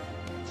 sense.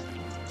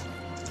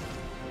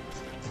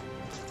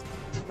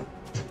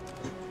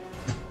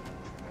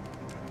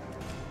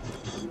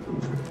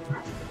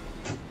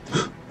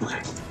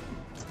 Okay.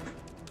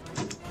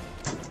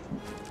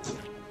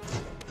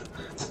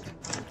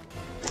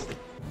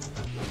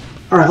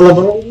 Alright,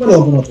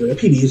 1103, a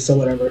PB, so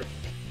whatever.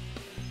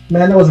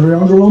 Man, that was very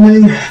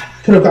underwhelming.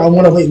 Could have gotten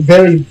 108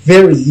 very,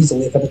 very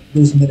easily if I didn't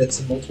lose minutes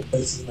in multiple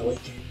places in the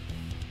late game.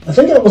 I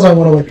think I was on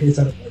 108 pace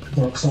out of like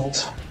Dark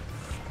Salt.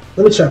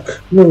 Let me check.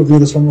 Let me review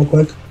this one real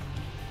quick.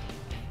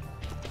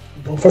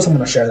 Well, first I'm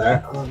going to share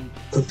that.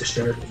 Click the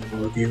share and then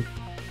I'll review.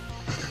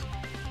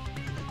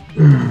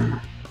 Hmm.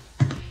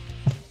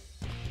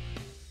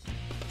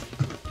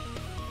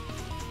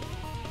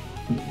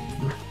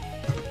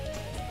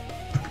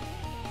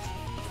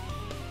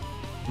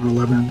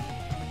 11.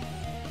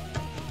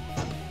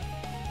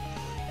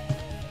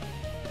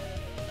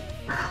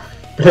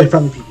 Hey,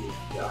 friendly PB.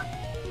 Yeah.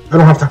 I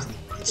don't have time for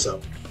that,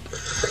 so.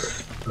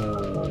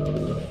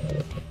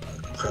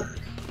 Okay.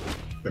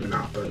 Maybe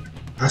not, but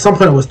at some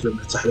point I was 3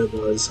 minutes ahead of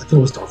us. I think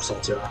it was Dark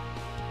Salt, yeah.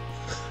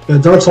 Yeah,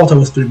 Dark Salt I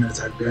was 3 minutes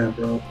ahead. Yeah,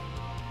 bro.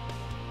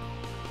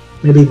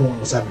 Maybe even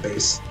 107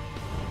 base.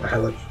 I had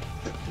like,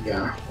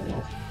 yeah, I don't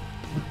know.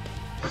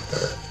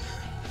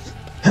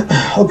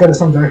 I'll get it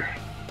someday.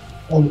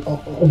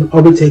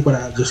 I'll retake what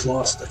I just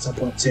lost at some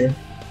point too.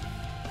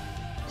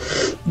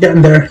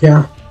 Getting there,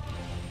 yeah.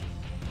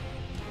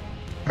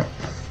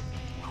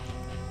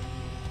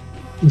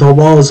 The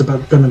wall is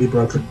about gonna be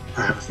broken.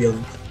 I have a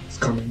feeling it's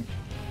coming.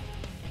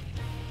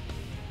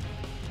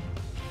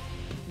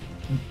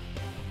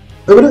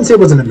 I wouldn't say it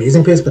was an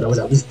amazing pace, but it was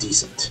at least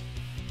decent.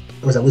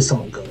 It was at least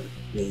somewhat good.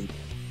 I mean,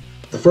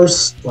 the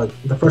first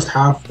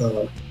half,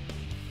 yeah,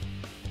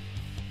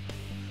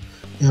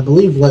 I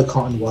believe Light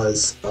Cotton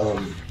was,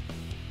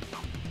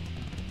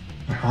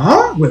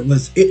 Wait,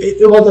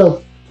 it was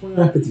a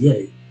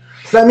 29.58.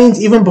 So that means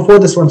even before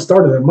this run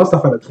started, it must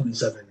have had a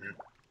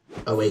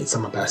 27.08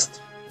 summer best.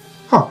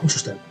 Huh,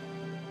 interesting.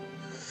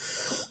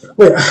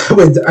 Wait,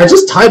 I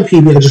just tied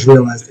PB, I just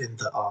realized in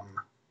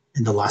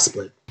the last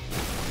split.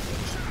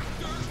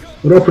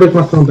 What do I predict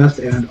my summer best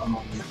and,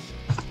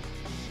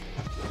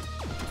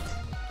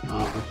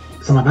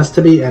 summer best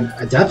to be, and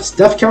a depth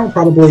count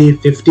probably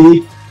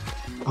 50.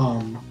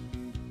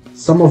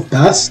 Sum of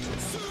best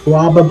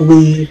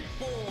probably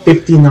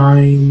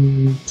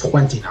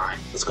 59.29.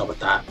 Let's go with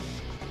that.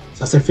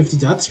 So I said 50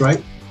 deaths,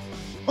 right?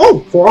 Oh,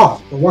 4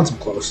 off, but once I'm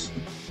close.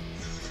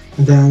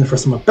 And then for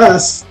sum of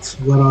best,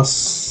 let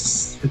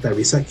us hit that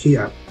reset key.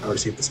 I already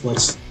saved the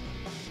splits.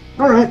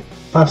 Alright,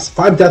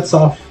 5 deaths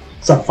off.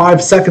 So 5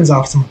 seconds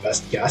off sum of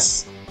best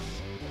guess.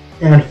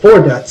 And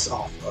 4 deaths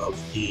off of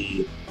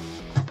the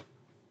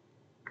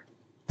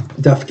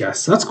death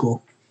guess. That's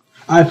cool.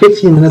 I have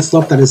 15 minutes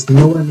left. That is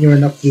nowhere near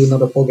enough to do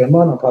another full game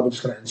run. I'm probably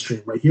just going to end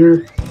stream right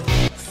here.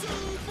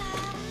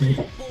 Let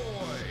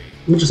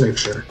me just make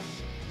sure.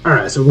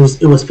 Alright, so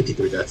it was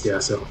 53 deaths, yeah,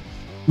 so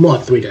more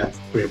like 3 deaths,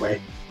 3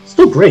 away.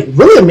 Still great.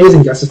 Really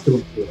amazing guesses through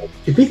and through. Like,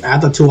 if we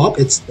add the 2 up,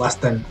 it's less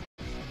than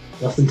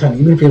 10,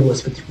 even if it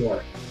was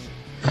 54.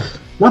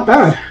 Not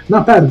bad.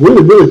 Not bad.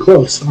 Really, really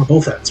close on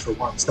both ends for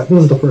once. That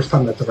was the first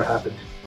time that's ever happened.